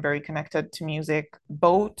always been very connected to music,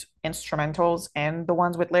 both instrumentals and the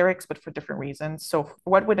ones with lyrics, but for different reasons. So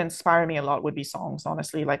what would inspire me a lot would be songs,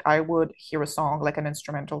 honestly. Like I would hear a song, like an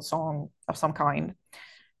instrumental song of some kind,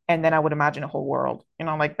 and then I would imagine a whole world.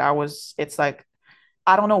 Like that was, it's like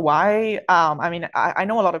I don't know why. I mean, I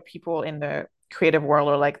know a lot of people in the creative world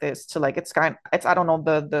are like this to like it's I don't know,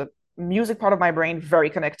 the music part of my brain very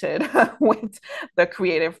connected with the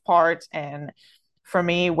creative part. And for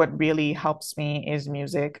me, what really helps me is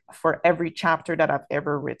music. For every chapter that I've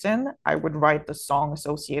ever written, I would write the song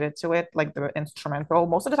associated to it, like the instrumental.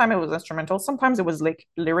 Most of the time it was instrumental. Sometimes it was like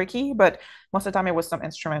lyricy, but most of the time it was some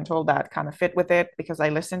instrumental that kind of fit with it because I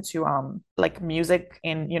listen to like music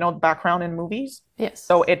in, background in movies. Yes.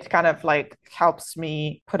 So it kind of like helps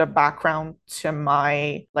me put a background to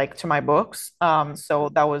my books. So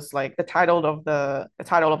that was like the title of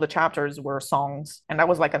the chapters were songs, and that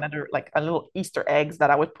was like another like a little Easter eggs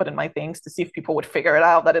that I would put in my things to see if people would figure it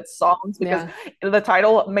out that it's songs because Yeah. the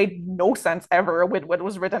title made no sense ever with what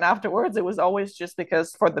was written afterwards. It was always just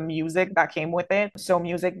because for the music that came with it. So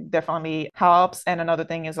music definitely helps. And another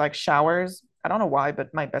thing is like showers. I don't know why,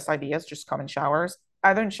 but my best ideas just come in showers,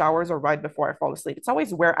 either in showers or right before I fall asleep. It's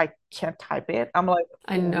always where I can't type it. I'm like,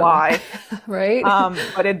 I know. why? Right?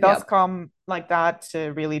 But it does Yep. come like that to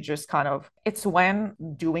really just kind of, it's when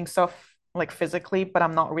doing stuff like physically, but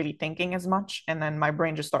I'm not really thinking as much. And then my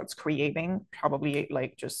brain just starts creating, probably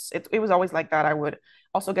like just, it was always like that. I would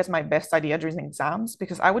also get my best idea during exams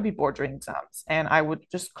because I would be bored during exams and I would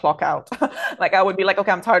just clock out. Like I would be like,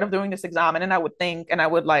 okay, I'm tired of doing this exam. And then I would think and I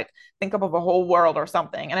would like think up of a whole world or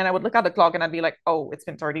something. And then I would look at the clock and I'd be like, oh, it's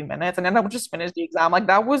been 30 minutes. And then I would just finish the exam. Like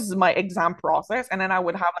that was my exam process. And then I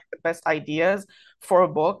would have like the best ideas for a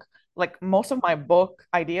book. Like most of my book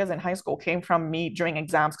ideas in high school came from me during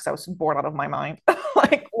exams because I was bored out of my mind.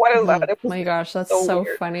 Like, what is that? Oh It was my gosh, that's so so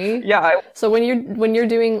weird. funny. Yeah, So when you're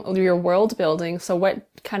doing your world building, so what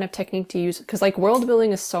kind of technique do you use? Because like world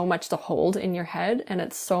building is so much to hold in your head and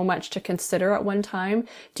it's so much to consider at one time.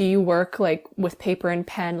 Do you work like with paper and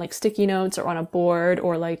pen, like sticky notes or on a board,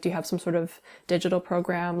 or like do you have some sort of digital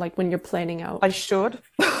program like when you're planning I out? should.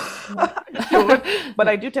 I should, but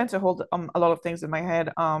I do tend to hold a lot of things in my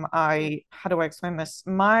head. How do I explain this?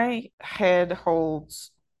 My head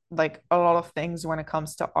holds like a lot of things when it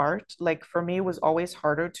comes to art. Like for me, it was always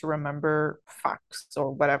harder to remember facts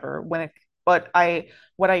or whatever but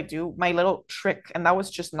what I do, my little trick, and that was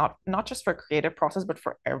just not just for creative process, but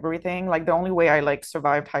for everything. Like the only way I like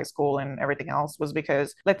survived high school and everything else was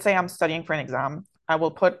because let's say I'm studying for an exam. I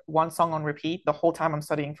will put one song on repeat the whole time I'm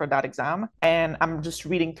studying for that exam. And I'm just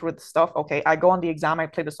reading through the stuff. Okay, I go on the exam, I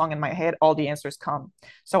play the song in my head, all the answers come.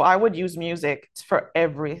 So I would use music for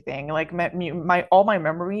everything. Like my all my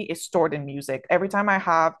memory is stored in music. Every time I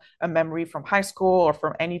have a memory from high school or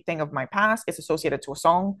from anything of my past, it's associated to a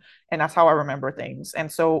song. And that's how I remember things. And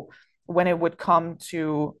so when it would come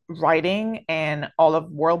to writing and all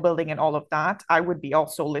of world building and all of that, I would be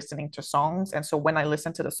also listening to songs. And so when I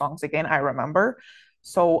listen to the songs again, I remember.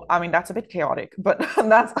 So I mean that's a bit chaotic, but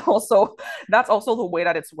that's also the way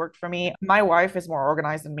that it's worked for me. My wife is more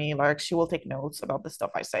organized than me. Like she will take notes about the stuff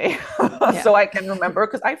I say Yeah. so I can remember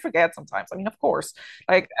because I forget sometimes. I mean, of course,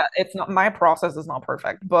 like it's not my process is not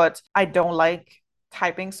perfect, but I don't like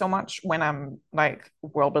typing so much when I'm like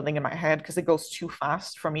world building in my head because it goes too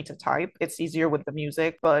fast for me to type. It's easier with the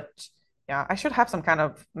music, but yeah, I should have some kind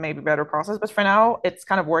of maybe better process. But for now, it's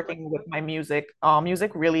kind of working with my music.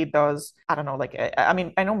 Music really does, I don't know, like I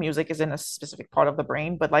mean, I know music is in a specific part of the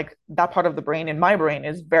brain, but like that part of the brain in my brain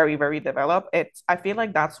is very, very developed. It's I feel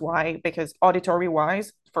like that's why, because auditory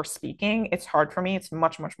wise, for speaking, it's hard for me. It's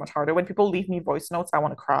much, much, much harder. When people leave me voice notes, I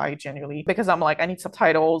want to cry genuinely because I'm like, I need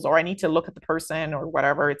subtitles or I need to look at the person or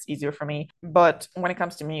whatever. It's easier for me. But when it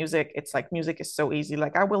comes to music, it's like music is so easy.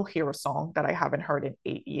 Like I will hear a song that I haven't heard in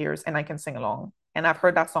 8 years and I can sing along. And I've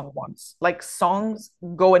heard that song once. Like songs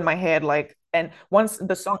go in my head, like, and once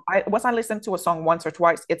I listen to a song once or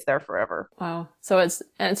twice, it's there forever. Wow. So it's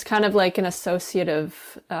kind of like an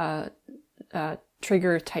associative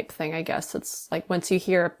trigger type thing, I guess. It's like once you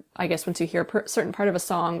hear a certain part of a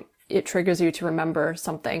song, it triggers you to remember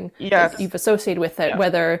something that Yes. you've associated with it, Yeah.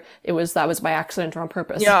 whether that was by accident or on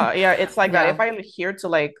purpose. Yeah, yeah, it's like that. Yeah. If I hear to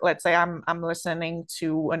like, let's say I'm listening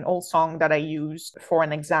to an old song that I used for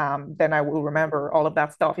an exam, then I will remember all of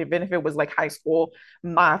that stuff, even if it was like high school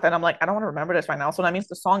math. And I'm like, I don't want to remember this right now. So that means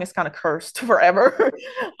the song is kind of cursed forever.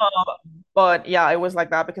 But yeah, it was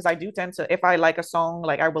like that because I do tend to, if I like a song,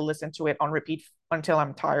 like I will listen to it on repeat until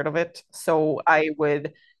I'm tired of it. So I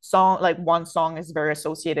would like one song is very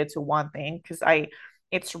associated to one thing because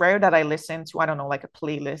it's rare that I listen to, I don't know, like a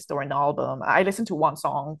playlist or an album. I listen to one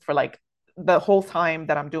song for like the whole time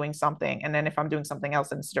that I'm doing something. And then if I'm doing something else,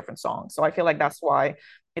 then it's a different song. So I feel like that's why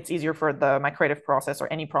it's easier for my creative process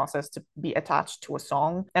or any process to be attached to a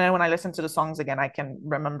song. And then when I listen to the songs again, I can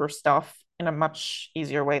remember stuff in a much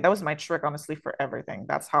easier way. That was my trick, honestly, for everything.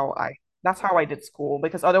 That's how I did school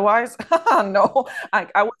because otherwise, no, I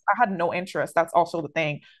had no interest. That's also the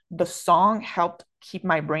thing. The song helped keep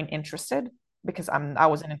my brain interested because I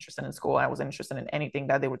wasn't interested in school. I wasn't interested in anything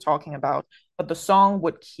that they were talking about. But the song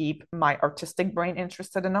would keep my artistic brain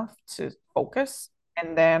interested enough to focus.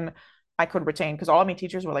 And then I could retain because all of my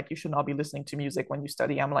teachers were like, you should not be listening to music when you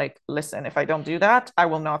study. I'm like, listen, if I don't do that, I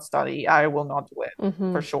will not study. I will not do it for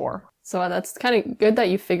Mm-hmm. sure. So that's kind of good that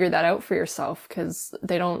you figured that out for yourself because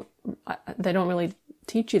they don't really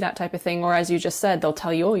teach you that type of thing. Or as you just said, they'll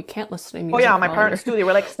tell you, oh, you can't listen to Oh yeah, music my while you're. parents too. They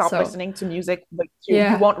were like, stop So listening to music. Like you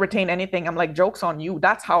yeah. won't retain anything. I'm like, joke's on you.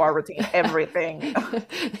 That's how I retain everything.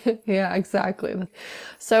 Yeah, exactly.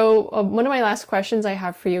 So one of my last questions I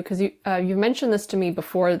have for you, because you mentioned this to me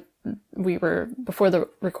before the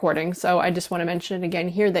recording, so I just want to mention it again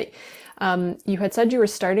here that you had said you were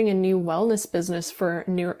starting a new wellness business for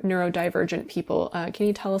neurodivergent people. Can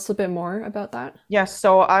you tell us a bit more about that? Yes,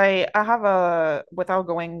 so I have without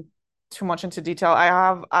going too much into detail,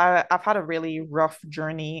 I've had a really rough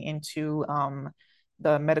journey into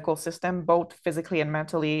the medical system, both physically and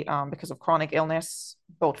mentally, because of chronic illness,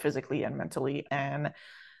 both physically and mentally. And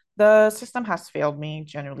the system has failed me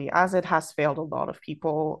generally, as it has failed a lot of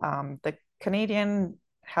people. The Canadian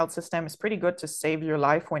health system is pretty good to save your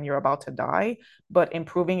life when you're about to die, but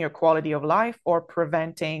improving your quality of life or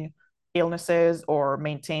preventing illnesses or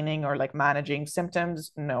maintaining or like managing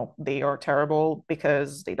symptoms, no, they are terrible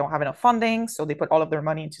because they don't have enough funding. So they put all of their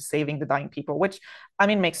money into saving the dying people, which I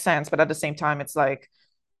mean makes sense. But at the same time, it's like,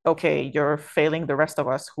 okay, you're failing the rest of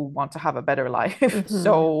us who want to have a better life. Mm-hmm.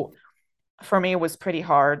 So for me, it was pretty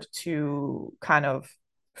hard to kind of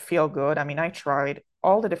feel good. I mean, I tried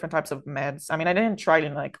all the different types of meds. I mean, I didn't try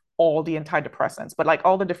in like all the antidepressants, but like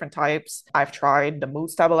all the different types. I've tried the mood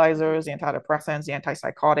stabilizers, the antidepressants, the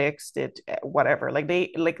antipsychotics, did whatever. Like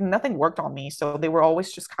they like nothing worked on me. So they were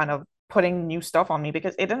always just kind of putting new stuff on me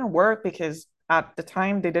because it didn't work because at the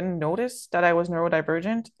time they didn't notice that I was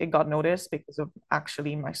neurodivergent. It got noticed because of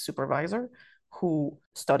actually my supervisor who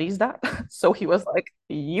studies that. So he was like,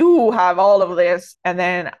 you have all of this. And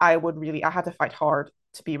then I had to fight hard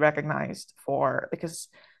to be recognized for because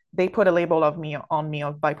they put a label of me on me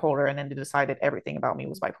of bipolar and then they decided everything about me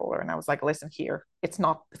was bipolar. And I was like, listen here, it's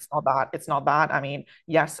not that. It's not that. I mean,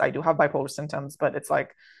 yes, I do have bipolar symptoms, but it's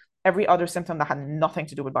like every other symptom that had nothing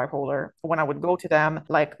to do with bipolar. When I would go to them,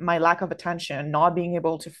 like my lack of attention, not being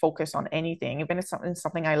able to focus on anything, even if it's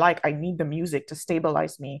something I like, I need the music to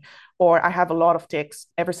stabilize me. Or I have a lot of tics.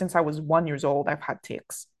 Ever since I was 1 years old, I've had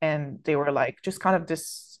tics. And they were like, just kind of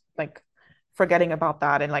this, like, forgetting about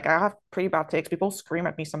that. And like, I have pretty bad tics. People scream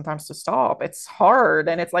at me sometimes to stop. It's hard.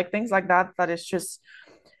 And it's like things like that, that is just,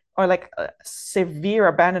 or like severe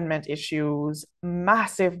abandonment issues,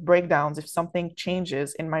 massive breakdowns if something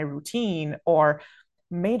changes in my routine, or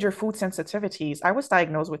major food sensitivities. I was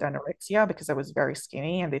diagnosed with anorexia because I was very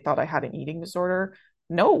skinny and they thought I had an eating disorder.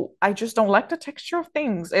 No, I just don't like the texture of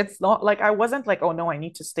things. It's not like I wasn't like, oh no, I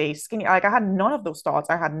need to stay skinny. Like I had none of those thoughts.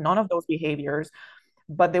 I had none of those behaviors.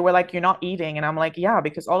 But they were like, you're not eating. And I'm like, yeah,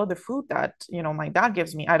 because all of the food that, my dad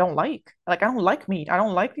gives me, I don't like. Like, I don't like meat. I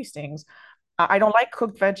don't like these things. I don't like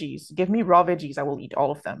cooked veggies. Give me raw veggies. I will eat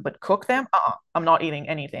all of them. But cook them, I'm not eating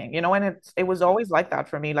anything. And it was always like that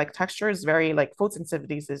for me. Like texture is very like food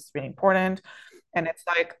sensitivities is really important. And it's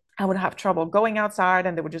like I would have trouble going outside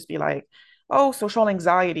and they would just be like, oh, social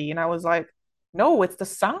anxiety. And I was like, no, it's the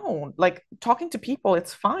sound. Like talking to people,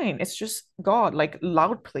 it's fine. It's just God, like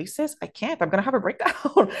loud places, I can't. I'm gonna have a breakdown.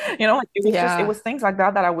 Like it Yeah. was things like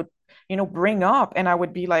that that I would, bring up and I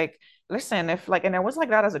would be like, listen, if like, and I was like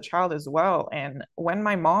that as a child as well. And when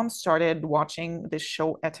my mom started watching this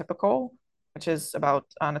show Atypical, which is about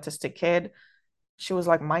an autistic kid, she was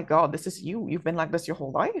like, my God, this is you. You've been like this your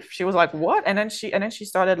whole life. She was like, what? And then she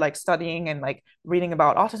started like studying and like reading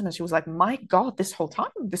about autism. And she was like, my God, this whole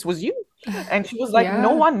time, this was you. And she was like,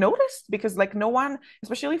 no Yeah. one noticed because like no one,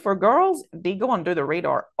 especially for girls, they go under the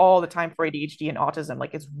radar all the time for ADHD and autism.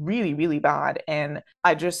 Like it's really, really bad. And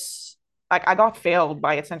I just like I got failed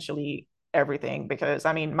by essentially everything because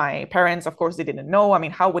I mean my parents of course they didn't know. I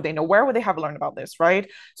mean how would they know? Where would they have learned about this, right?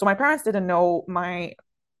 So my parents didn't know. My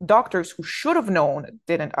doctors who should have known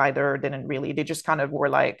didn't either, didn't really. They just kind of were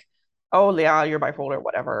like, oh, yeah, you're bipolar,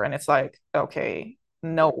 whatever. And it's like, okay,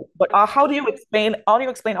 no. But how do you explain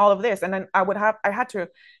all of this? And then I had to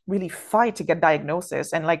really fight to get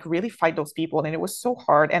diagnosis and like really fight those people. And it was so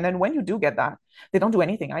hard. And then when you do get that, they don't do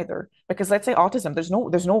anything either. Because let's say autism,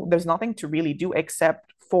 there's nothing to really do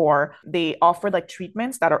except for they offer like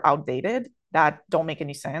treatments that are outdated, that don't make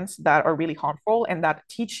any sense, that are really harmful, and that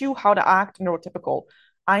teach you how to act neurotypical.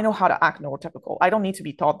 I know how to act neurotypical. I don't need to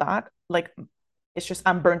be taught that. Like, it's just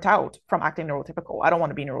I'm burnt out from acting neurotypical. I don't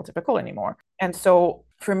want to be neurotypical anymore. And so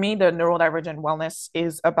for me, the neurodivergent wellness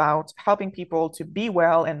is about helping people to be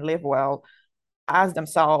well and live well as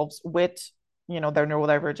themselves with, their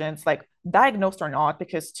neurodivergence, like diagnosed or not,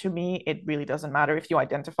 because to me, it really doesn't matter. If you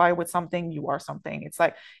identify with something, you are something. It's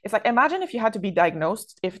like imagine if you had to be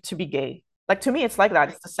diagnosed if to be gay. Like to me, it's like that.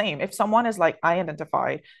 It's the same. If someone is like, I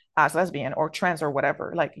identify as lesbian or trans or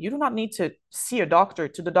whatever, like you do not need to see a doctor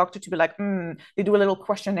to the doctor to be like, they do a little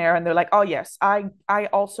questionnaire and they're like, oh yes, I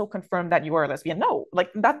also confirm that you are a lesbian. No, like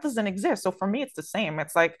that doesn't exist. So for me, it's the same.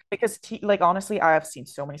 It's like because like honestly, I have seen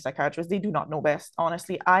so many psychiatrists, they do not know best.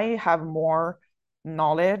 Honestly, I have more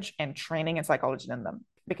knowledge and training in psychology than them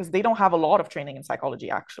because they don't have a lot of training in psychology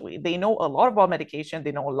actually. They know a lot about medication,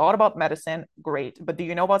 they know a lot about medicine, great, but do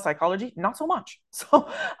you know about psychology? Not so much. So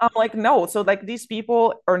I'm like, no. So like these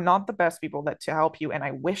people are not the best people that to help you. And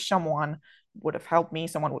I wish someone would have helped me,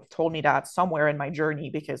 someone would have told me that somewhere in my journey,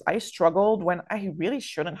 because I struggled when I really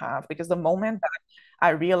shouldn't have. Because the moment that I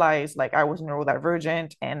realized like I was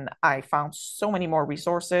neurodivergent and I found so many more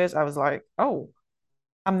resources, I was like, oh,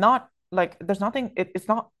 I'm not like there's nothing it's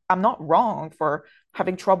not I'm not wrong for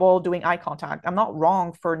having trouble doing eye contact. I'm not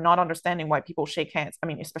wrong for not understanding why people shake hands. I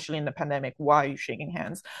mean, especially in the pandemic, why are you shaking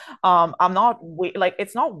hands? I'm not like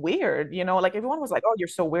it's not weird, like everyone was like, "Oh, you're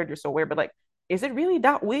so weird, you're so weird." But like is it really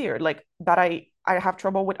that weird like that I have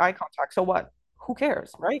trouble with eye contact? So what? Who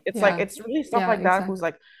cares, right? It's like Yeah. it's really stuff Yeah, like that who's exactly.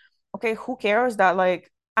 like, okay, who cares that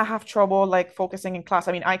like I have trouble like focusing in class.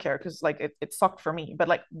 I mean, I care because like it sucked for me, but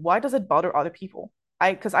like why does it bother other people?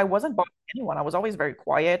 Because I wasn't bothering anyone. I was always very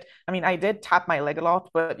quiet. I mean, I did tap my leg a lot,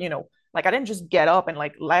 but like I didn't just get up and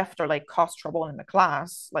like left or like cause trouble in the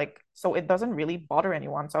class. Like, so it doesn't really bother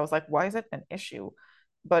anyone. So I was like, why is it an issue?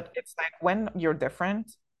 But it's like when you're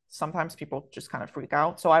different, sometimes people just kind of freak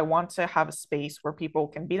out. So I want to have a space where people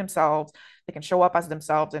can be themselves, they can show up as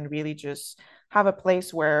themselves and really just have a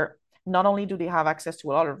place where not only do they have access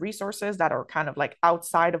to a lot of resources that are kind of like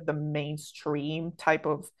outside of the mainstream type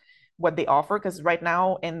of what they offer, because right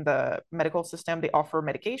now in the medical system they offer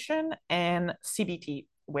medication and CBT,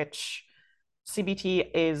 which CBT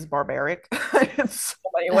is barbaric in so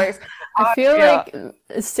many ways. I feel Yeah, like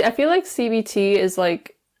I feel like CBT is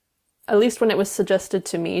like, at least when it was suggested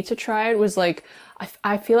to me to try it, was like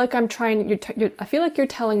I feel like I'm trying I feel like you're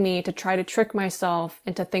telling me to try to trick myself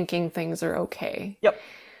into thinking things are okay yep,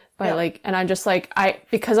 by yeah, like, and I'm just like,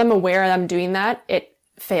 because I'm aware that I'm doing that, it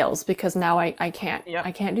fails because now yeah. I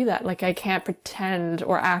can't do that. Like I can't pretend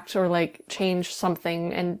or act or like change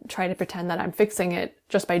something and try to pretend that I'm fixing it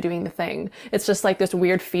just by doing the thing. It's just like this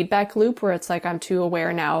weird feedback loop where it's like I'm too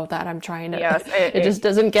aware now that I'm trying to Yes, it just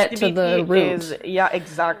doesn't get to the CBT is, root. yeah,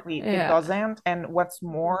 exactly. It Yeah. doesn't. And what's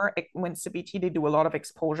more, when CBT, they do a lot of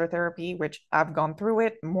exposure therapy, which I've gone through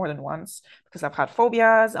it more than once because I've had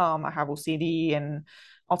phobias, I have OCD and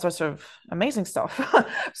all sorts of amazing stuff.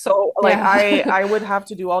 So like Yeah. I would have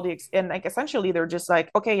to do all the and like essentially they're just like,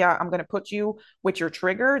 okay, yeah, I'm gonna put you with your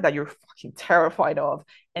trigger that you're fucking terrified of,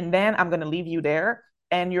 and then I'm gonna leave you there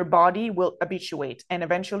and your body will habituate, and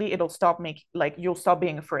eventually it'll stop make like you'll stop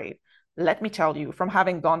being afraid. Let me tell you, from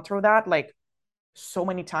having gone through that like so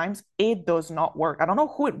many times, it does not work. I don't know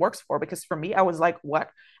who it works for, because for me, I was like, what?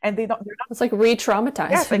 And they're not. It's like Yes,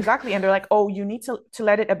 re-traumatizing. exactly. And they're like, oh, you need to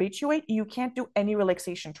let it habituate. You can't do any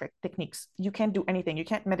relaxation techniques. You can't do anything. You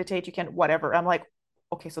can't meditate. You can't whatever. I'm like,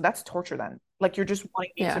 okay, so that's torture then. Like you're just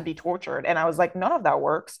wanting me to Yeah. be tortured. And I was like, none of that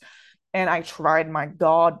works. And I tried, my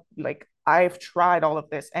God, like I've tried all of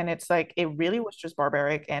this. And it's like, it really was just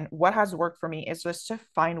barbaric. And what has worked for me is just to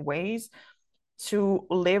find ways to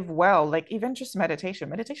live well. Like even just meditation.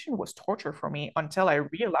 Meditation was torture for me until I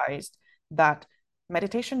realized that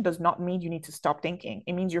meditation does not mean you need to stop thinking.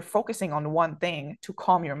 It means you're focusing on one thing to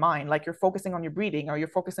calm your mind. Like you're focusing on your breathing, or you're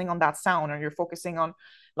focusing on that sound, or you're focusing on,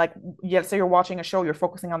 like, yeah, say you're watching a show, you're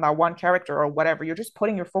focusing on that one character or whatever. You're just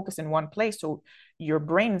putting your focus in one place. So your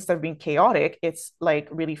brain, instead of being chaotic, it's like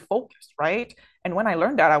really focused, right? And when I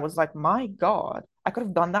learned that, I was like, my God, I could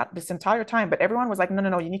have done that this entire time. But everyone was like, no, no,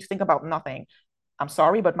 no, you need to think about nothing. I'm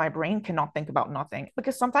sorry, but my brain cannot think about nothing,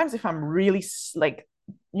 because sometimes if I'm really like,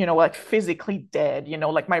 like physically dead,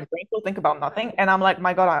 like my brain will think about nothing. And I'm like,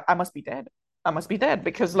 my God, I must be dead. I must be dead,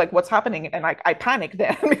 because like what's happening? And I panic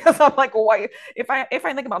then because I'm like, why? If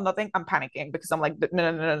I think about nothing, I'm panicking, because I'm like, no,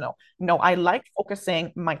 no, no, no, no. No, I like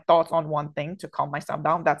focusing my thoughts on one thing to calm myself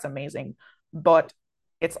down. That's amazing. But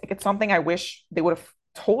it's something I wish they would have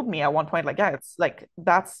told me at one point, like, yeah, it's like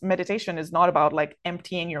that's meditation is not about like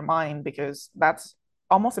emptying your mind, because that's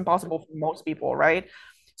almost impossible for most people, right?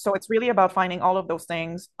 So it's really about finding all of those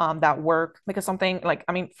things that work, because something like,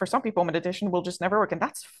 I mean, for some people meditation will just never work, and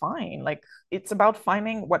that's fine. Like it's about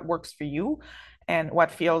finding what works for you and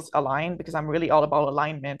what feels aligned, because I'm really all about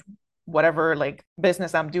alignment, whatever like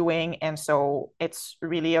business I'm doing. And so it's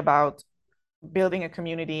really about building a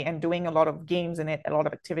community and doing a lot of games in it, a lot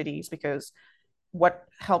of activities, because what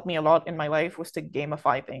helped me a lot in my life was to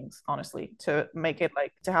gamify things, honestly, to make it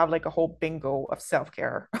like to have like a whole bingo of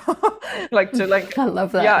self-care. Like to like, I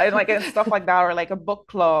love yeah, that. and like and stuff like that, or like a book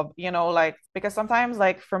club, like because sometimes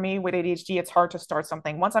like for me with ADHD, it's hard to start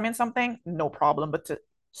something. Once I'm in something, no problem. But to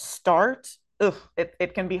start,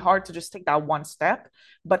 it can be hard to just take that one step.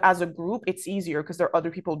 But as a group, it's easier because there are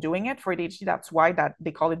other people doing it for ADHD. That's why that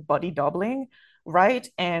they call it buddy doubling, right?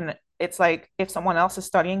 And it's like if someone else is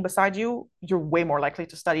studying beside you, you're way more likely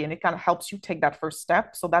to study, and it kind of helps you take that first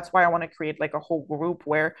step. So that's why I want to create like a whole group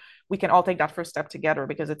where we can all take that first step together,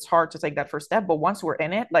 because it's hard to take that first step. But once we're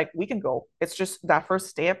in it, like we can go. It's just that first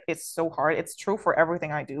step. It's so hard. It's true for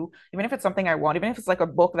everything I do. Even if it's something I want, even if it's like a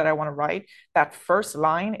book that I want to write, that first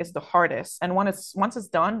line is the hardest. And when it's once it's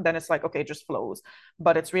done, then it's like, okay, it just flows.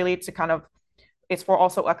 But it's really to kind of it's for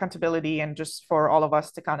also accountability, and just for all of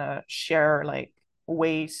us to kind of share like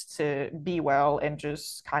ways to be well, and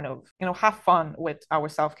just kind of have fun with our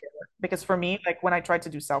self-care. Because for me, like when I tried to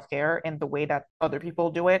do self-care in the way that other people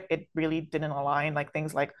do it, it really didn't align. Like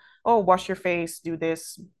things like, oh, wash your face, do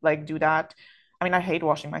this, like do that. I mean, I hate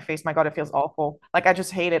washing my face. My God, it feels awful. Like I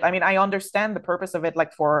just hate it. I mean, I understand the purpose of it,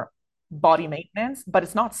 like for body maintenance, but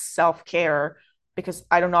it's not self-care, because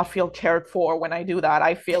I do not feel cared for when I do that.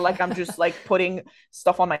 I feel like I'm just like putting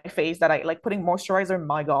stuff on my face that I like, putting moisturizer.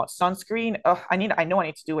 My God, sunscreen. I know I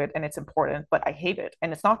need to do it, and it's important, but I hate it.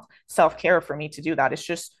 And it's not self care for me to do that. It's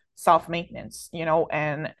just self maintenance,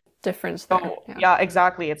 And Difference there. so, Yeah. yeah,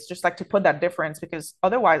 exactly. It's just like to put that difference, because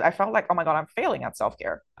otherwise I felt like, oh my God, I'm failing at self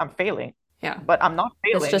care. I'm failing, Yeah. but I'm not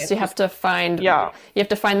It's failing. just It's just, yeah, you have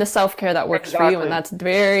to find the self-care that works for you, and exactly. that's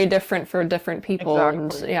very different for different people. And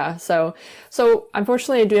Exactly. yeah, so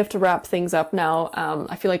unfortunately I do have to wrap things up now.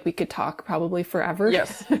 I feel like we could talk probably forever.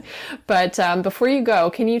 Yes. But before you go,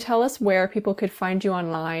 can you tell us where people could find you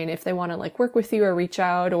online if they want to like work with you or reach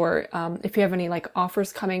out, or if you have any like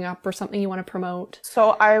offers coming up or something you want to promote?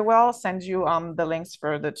 So I will send you the links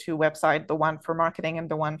for the two websites, the one for marketing and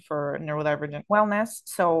the one for neurodivergent wellness.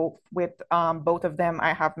 So with both of them,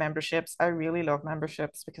 I have memberships. I really love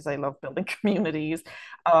memberships because I love building communities.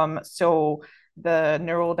 So the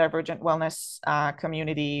neurodivergent wellness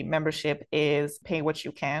community membership is pay what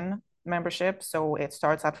you can membership. So it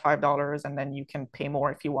starts at $5, and then you can pay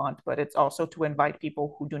more if you want. But it's also to invite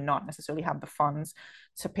people who do not necessarily have the funds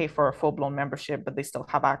to pay for a full-blown membership, but they still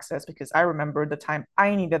have access. Because I remember the time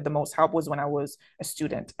I needed the most help was when I was a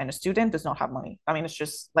student, and a student does not have money. I mean, it's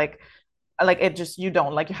just like it just you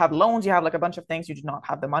don't like you have loans, you have like a bunch of things, you do not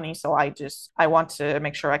have the money. So I want to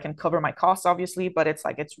make sure I can cover my costs, obviously, but it's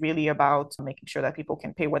like it's really about making sure that people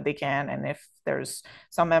can pay what they can. And if there's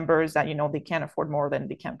some members that they can't afford more, then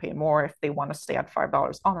they can pay more if they want to stay at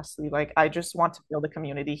 $5. Honestly, like I just want to build a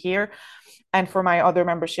community here. And for my other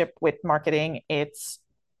membership with marketing, it's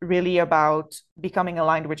really about becoming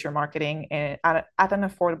aligned with your marketing at an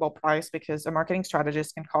affordable price, because a marketing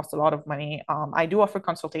strategist can cost a lot of money. I do offer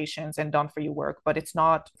consultations and done for you work, but it's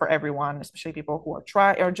not for everyone, especially people who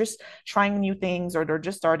are just trying new things, or they're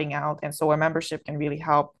just starting out. And so a membership can really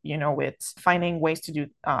help, with finding ways to do.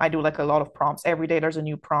 I do like a lot of prompts every day. There's a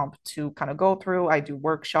new prompt to kind of go through. I do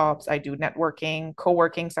workshops, I do networking,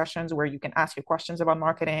 co-working sessions where you can ask your questions about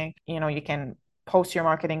marketing. You can post your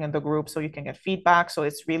marketing in the group so you can get feedback. So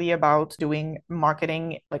it's really about doing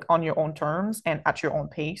marketing like on your own terms and at your own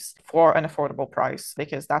pace for an affordable price,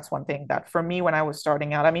 because that's one thing that for me when I was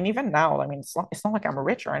starting out, I mean, even now, I mean, it's not like I'm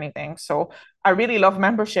rich or anything. So I really love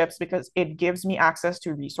memberships because it gives me access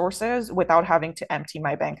to resources without having to empty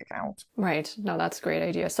my bank account. Right. No, that's a great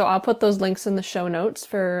idea. So I'll put those links in the show notes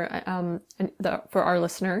for our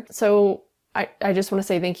listener. So I just want to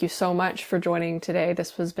say thank you so much for joining today. This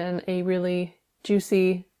has been a really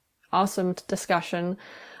juicy, awesome discussion.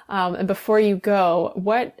 And before you go,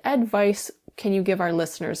 what advice can you give our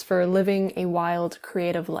listeners for living a wild,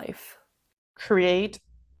 creative life? Create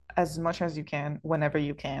as much as you can, whenever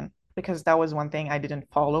you can, because that was one thing I didn't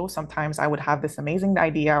follow. Sometimes I would have this amazing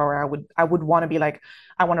idea, or I would want to be like,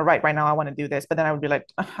 I want to write right now, I want to do this, but then I would be like,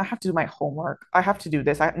 I have to do my homework, I have to do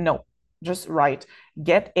this. No, just write,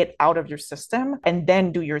 get it out of your system, and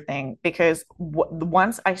then do your thing. Because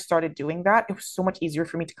once I started doing that, it was so much easier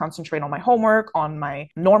for me to concentrate on my homework, on my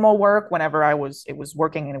normal work, whenever it was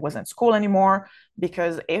working and it wasn't school anymore.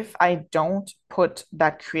 Because if I don't put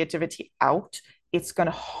that creativity out, it's going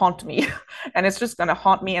to haunt me and it's just going to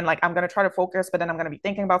haunt me. And like, I'm going to try to focus, but then I'm going to be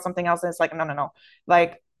thinking about something else. And it's like, no.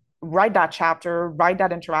 Like, write that chapter, write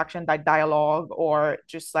that interaction, that dialogue, or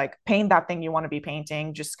just like paint that thing you want to be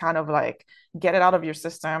painting. Just kind of like get it out of your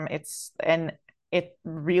system. And it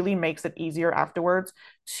really makes it easier afterwards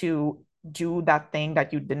to do that thing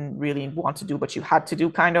that you didn't really want to do, but you had to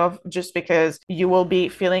do, kind of, just because you will be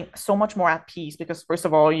feeling so much more at peace, because first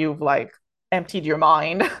of all, you've like emptied your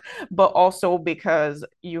mind, but also because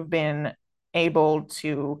you've been able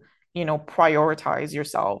to prioritize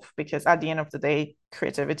yourself. Because at the end of the day,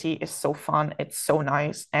 creativity is so fun, it's so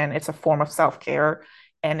nice, and it's a form of self-care.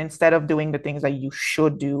 And instead of doing the things that you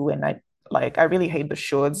should do, and I really hate the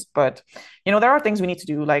shoulds, but there are things we need to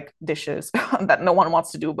do, like dishes that no one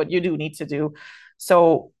wants to do, but you do need to do.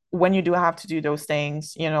 So when you do have to do those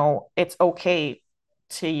things, it's okay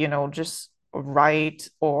to just write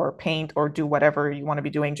or paint or do whatever you want to be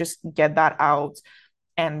doing. Just get that out,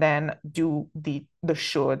 and then do the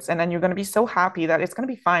shoulds, and then you're going to be so happy that it's going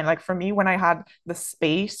to be fine. Like for me, when I had the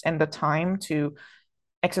space and the time to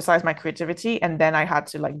exercise my creativity, and then I had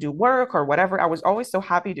to like do work or whatever, I was always so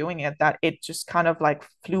happy doing it that it just kind of like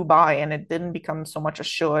flew by, and it didn't become so much a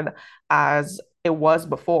should as it was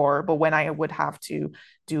before. But when I would have to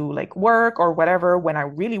do like work or whatever, when I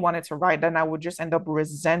really wanted to write, then I would just end up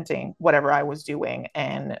resenting whatever I was doing,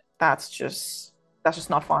 and that's just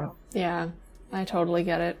not fun. Yeah, I totally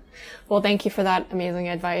get it. Well, thank you for that amazing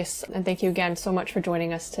advice. And thank you again so much for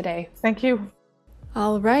joining us today. Thank you.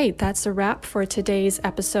 All right, that's a wrap for today's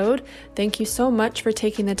episode. Thank you so much for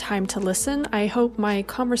taking the time to listen. I hope my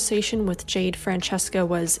conversation with Jade Francesca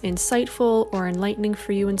was insightful or enlightening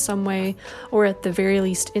for you in some way, or at the very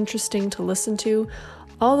least interesting to listen to.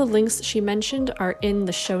 All the links she mentioned are in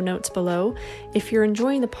the show notes below. If you're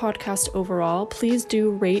enjoying the podcast overall, please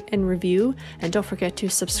do rate and review, and don't forget to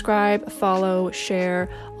subscribe, follow, share,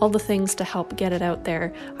 all the things to help get it out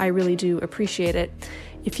there. I really do appreciate it.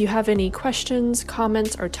 If you have any questions,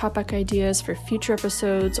 comments, or topic ideas for future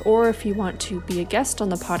episodes, or if you want to be a guest on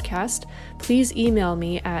the podcast, please email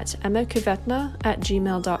me at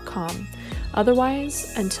emmakuvetna@gmail.com.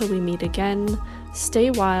 Otherwise, until we meet again,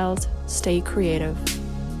 stay wild, stay creative.